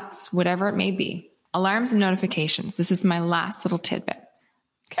 nuts, whatever it may be. Alarms and notifications. This is my last little tidbit.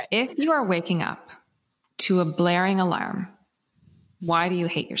 Okay. If you are waking up to a blaring alarm, why do you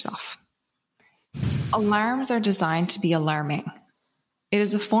hate yourself? Alarms are designed to be alarming. It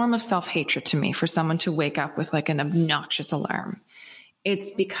is a form of self-hatred to me for someone to wake up with like an obnoxious alarm.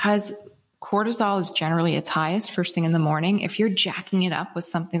 It's because cortisol is generally its highest first thing in the morning. If you're jacking it up with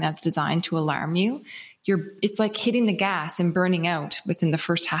something that's designed to alarm you, it's like hitting the gas and burning out within the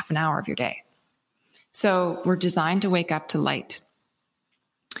first half an hour of your day. So we're designed to wake up to light.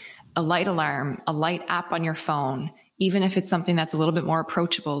 A light alarm, a light app on your phone, even if it's something that's a little bit more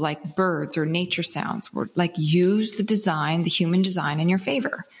approachable, like birds or nature sounds, or like use the human design in your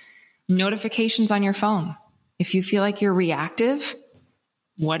favor. Notifications on your phone. If you feel like you're reactive,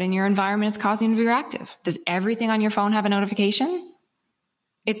 what in your environment is causing you to be reactive? Does everything on your phone have a notification?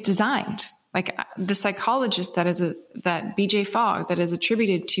 It's designed. Like the psychologist that BJ Fogg, that is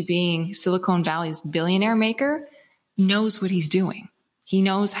attributed to being Silicon Valley's billionaire maker, knows what he's doing. He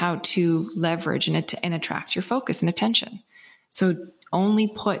knows how to leverage and attract your focus and attention. So only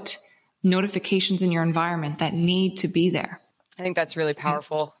put notifications in your environment that need to be there. I think that's really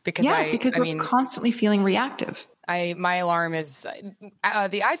powerful because we're constantly feeling reactive. My alarm is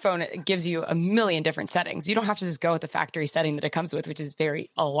the iPhone gives you a million different settings. You don't have to just go with the factory setting that it comes with, which is very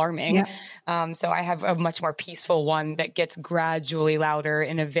alarming. Yeah. So I have a much more peaceful one that gets gradually louder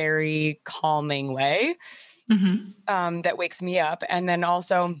in a very calming way. That wakes me up. And then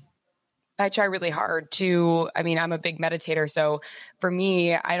also I try really hard I'm a big meditator. So for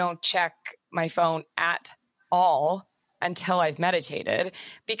me, I don't check my phone at all until I've meditated,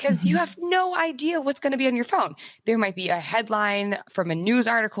 because you have no idea what's going to be on your phone. There might be a headline from a news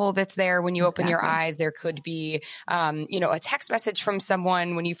article that's there when you open your eyes. There could be, a text message from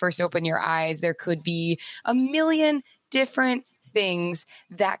someone when you first open your eyes. There could be a million different things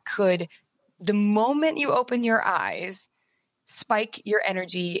that could, the moment you open your eyes, spike your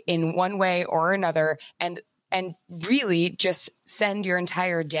energy in one way or another, and really just send your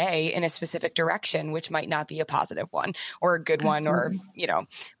entire day in a specific direction, which might not be a positive one or a good one. Or,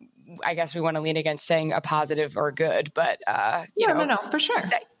 I guess we want to lean against saying a positive or good, but, for sure.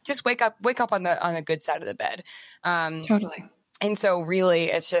 Just wake up on the good side of the bed. Totally. And so really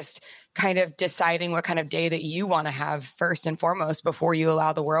it's just kind of deciding what kind of day that you want to have first and foremost before you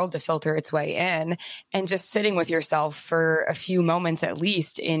allow the world to filter its way in, and just sitting with yourself for a few moments at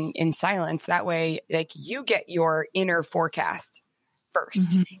least in silence. That way, like, you get your inner forecast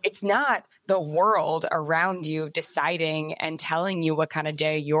first. It's not the world around you deciding and telling you what kind of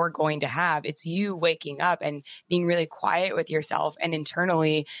day you're going to have. It's you waking up and being really quiet with yourself and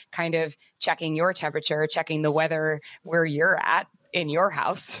internally kind of checking your temperature, checking the weather where you're at in your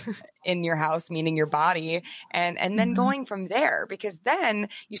house, meaning your body, and then going from there, because then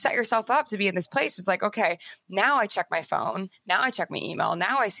you set yourself up to be in this place. It's like, okay, now I check my phone. Now I check my email.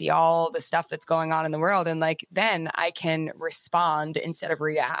 Now I see all the stuff that's going on in the world. And like, then I can respond instead of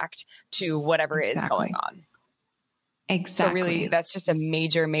react to whatever is going on. Exactly. So really, that's just a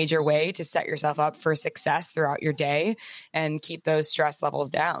major, major way to set yourself up for success throughout your day and keep those stress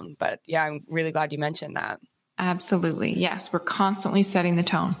levels down. But yeah, I'm really glad you mentioned that. Absolutely. Yes. We're constantly setting the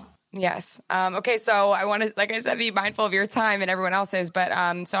tone. Yes. Okay. So I want to, like I said, be mindful of your time and everyone else's, but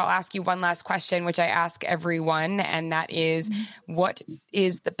so I'll ask you one last question, which I ask everyone. And that is, what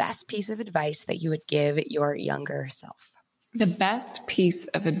is the best piece of advice that you would give your younger self? The best piece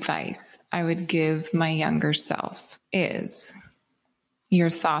of advice I would give my younger self is,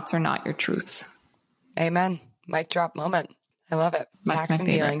 your thoughts are not your truths. Amen. Mic drop moment. I love it. That's Facts and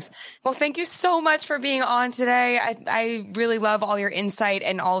feelings. Well, thank you so much for being on today. I really love all your insight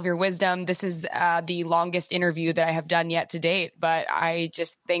and all of your wisdom. This is the longest interview that I have done yet to date, but I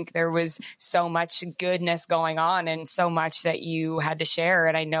just think there was so much goodness going on and so much that you had to share.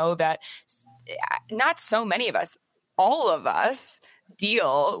 And I know that not so many of us, all of us,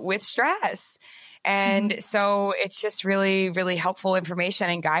 deal with stress. And so it's just really, really helpful information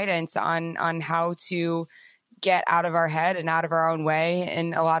and guidance on how to get out of our head and out of our own way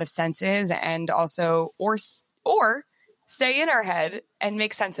in a lot of senses, and also, or stay in our head and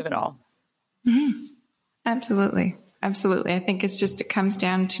make sense of it all. Absolutely. Absolutely. I think it comes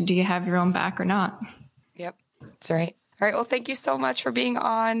down to, do you have your own back or not? Yep. That's right. All right. Well, thank you so much for being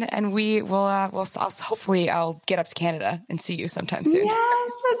on, and we will, hopefully I'll get up to Canada and see you sometime soon.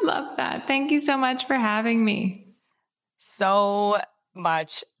 Yes. I'd love that. Thank you so much for having me. So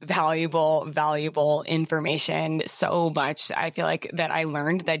much valuable information. So much I feel like that I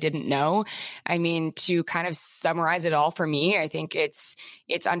learned that I didn't know. I mean, to kind of summarize it all for me, I think it's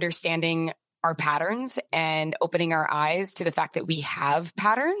understanding our patterns and opening our eyes to the fact that we have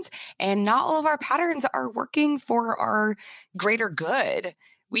patterns, and not all of our patterns are working for our greater good.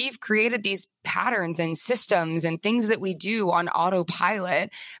 We've created these patterns and systems and things that we do on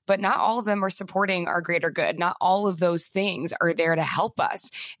autopilot, but not all of them are supporting our greater good. Not all of those things are there to help us.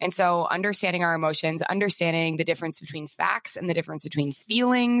 And so understanding our emotions, understanding the difference between facts and the difference between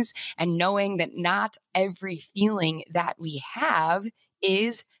feelings, and knowing that not every feeling that we have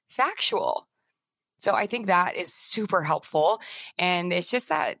is factual. So I think that is super helpful. And it's just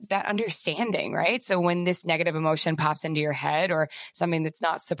that understanding, right? So when this negative emotion pops into your head or something that's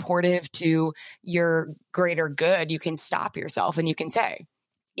not supportive to your greater good, you can stop yourself and you can say,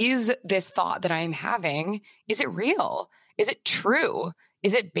 is this thought that I'm having, is it real? Is it true?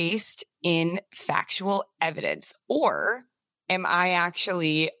 Is it based in factual evidence? Or am I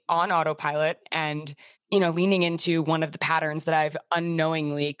actually on autopilot and leaning into one of the patterns that I've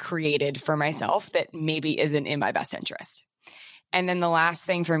unknowingly created for myself that maybe isn't in my best interest? And then the last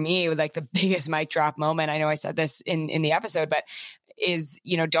thing for me, like the biggest mic drop moment, I know I said this in the episode, but is,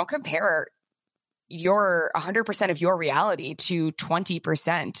 don't compare your 100% of your reality to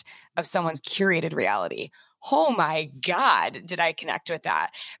 20% of someone's curated reality. Oh my God, did I connect with that?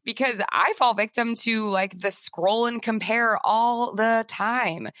 Because I fall victim to like the scroll and compare all the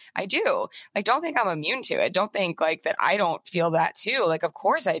time. I do. Like, don't think I'm immune to it. Don't think like that I don't feel that too. Like, of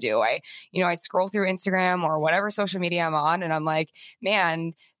course I do. I scroll through Instagram or whatever social media I'm on and I'm like,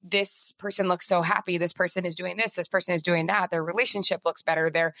 man, this person looks so happy. This person is doing this. This person is doing that. Their relationship looks better.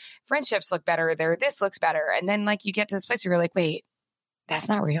 Their friendships look better. This looks better. And then like you get to this place where you're like, wait, that's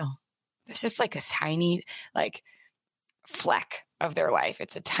not real. It's just like a tiny like fleck of their life.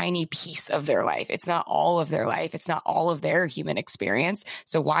 It's a tiny piece of their life. It's not all of their life. It's not all of their human experience.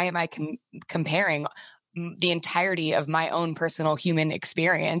 So why am I comparing the entirety of my own personal human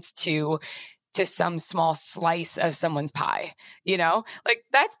experience to some small slice of someone's pie? Like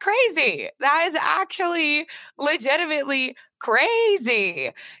that's crazy. That is actually legitimately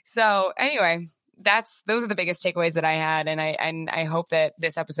crazy. So anyway, those are the biggest takeaways that I had. And I hope that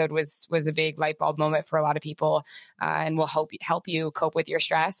this episode was a big light bulb moment for a lot of people, and will help you cope with your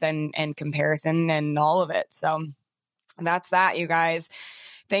stress and comparison and all of it. So that's that, you guys.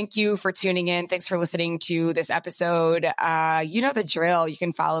 Thank you for tuning in. Thanks for listening to this episode. You know the drill. You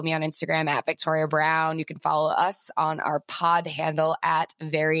can follow me on Instagram at Victoria Brown. You can follow us on our pod handle at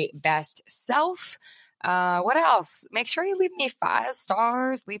Very Best Self. What else? Make sure you leave me 5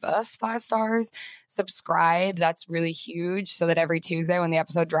 stars. Leave us 5 stars. Subscribe. That's really huge. So that every Tuesday when the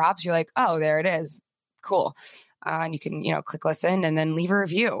episode drops, you're like, oh, there it is. Cool. And you can, click listen and then leave a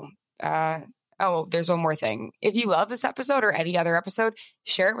review. Oh, there's one more thing. If you love this episode or any other episode,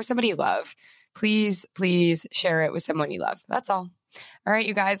 share it with somebody you love. Please, please share it with someone you love. That's all. All right,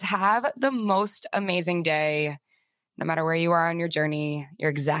 you guys, have the most amazing day. No matter where you are on your journey, you're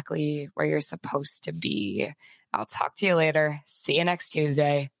exactly where you're supposed to be. I'll talk to you later. See you next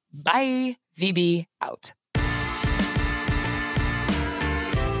Tuesday. Bye. VB out.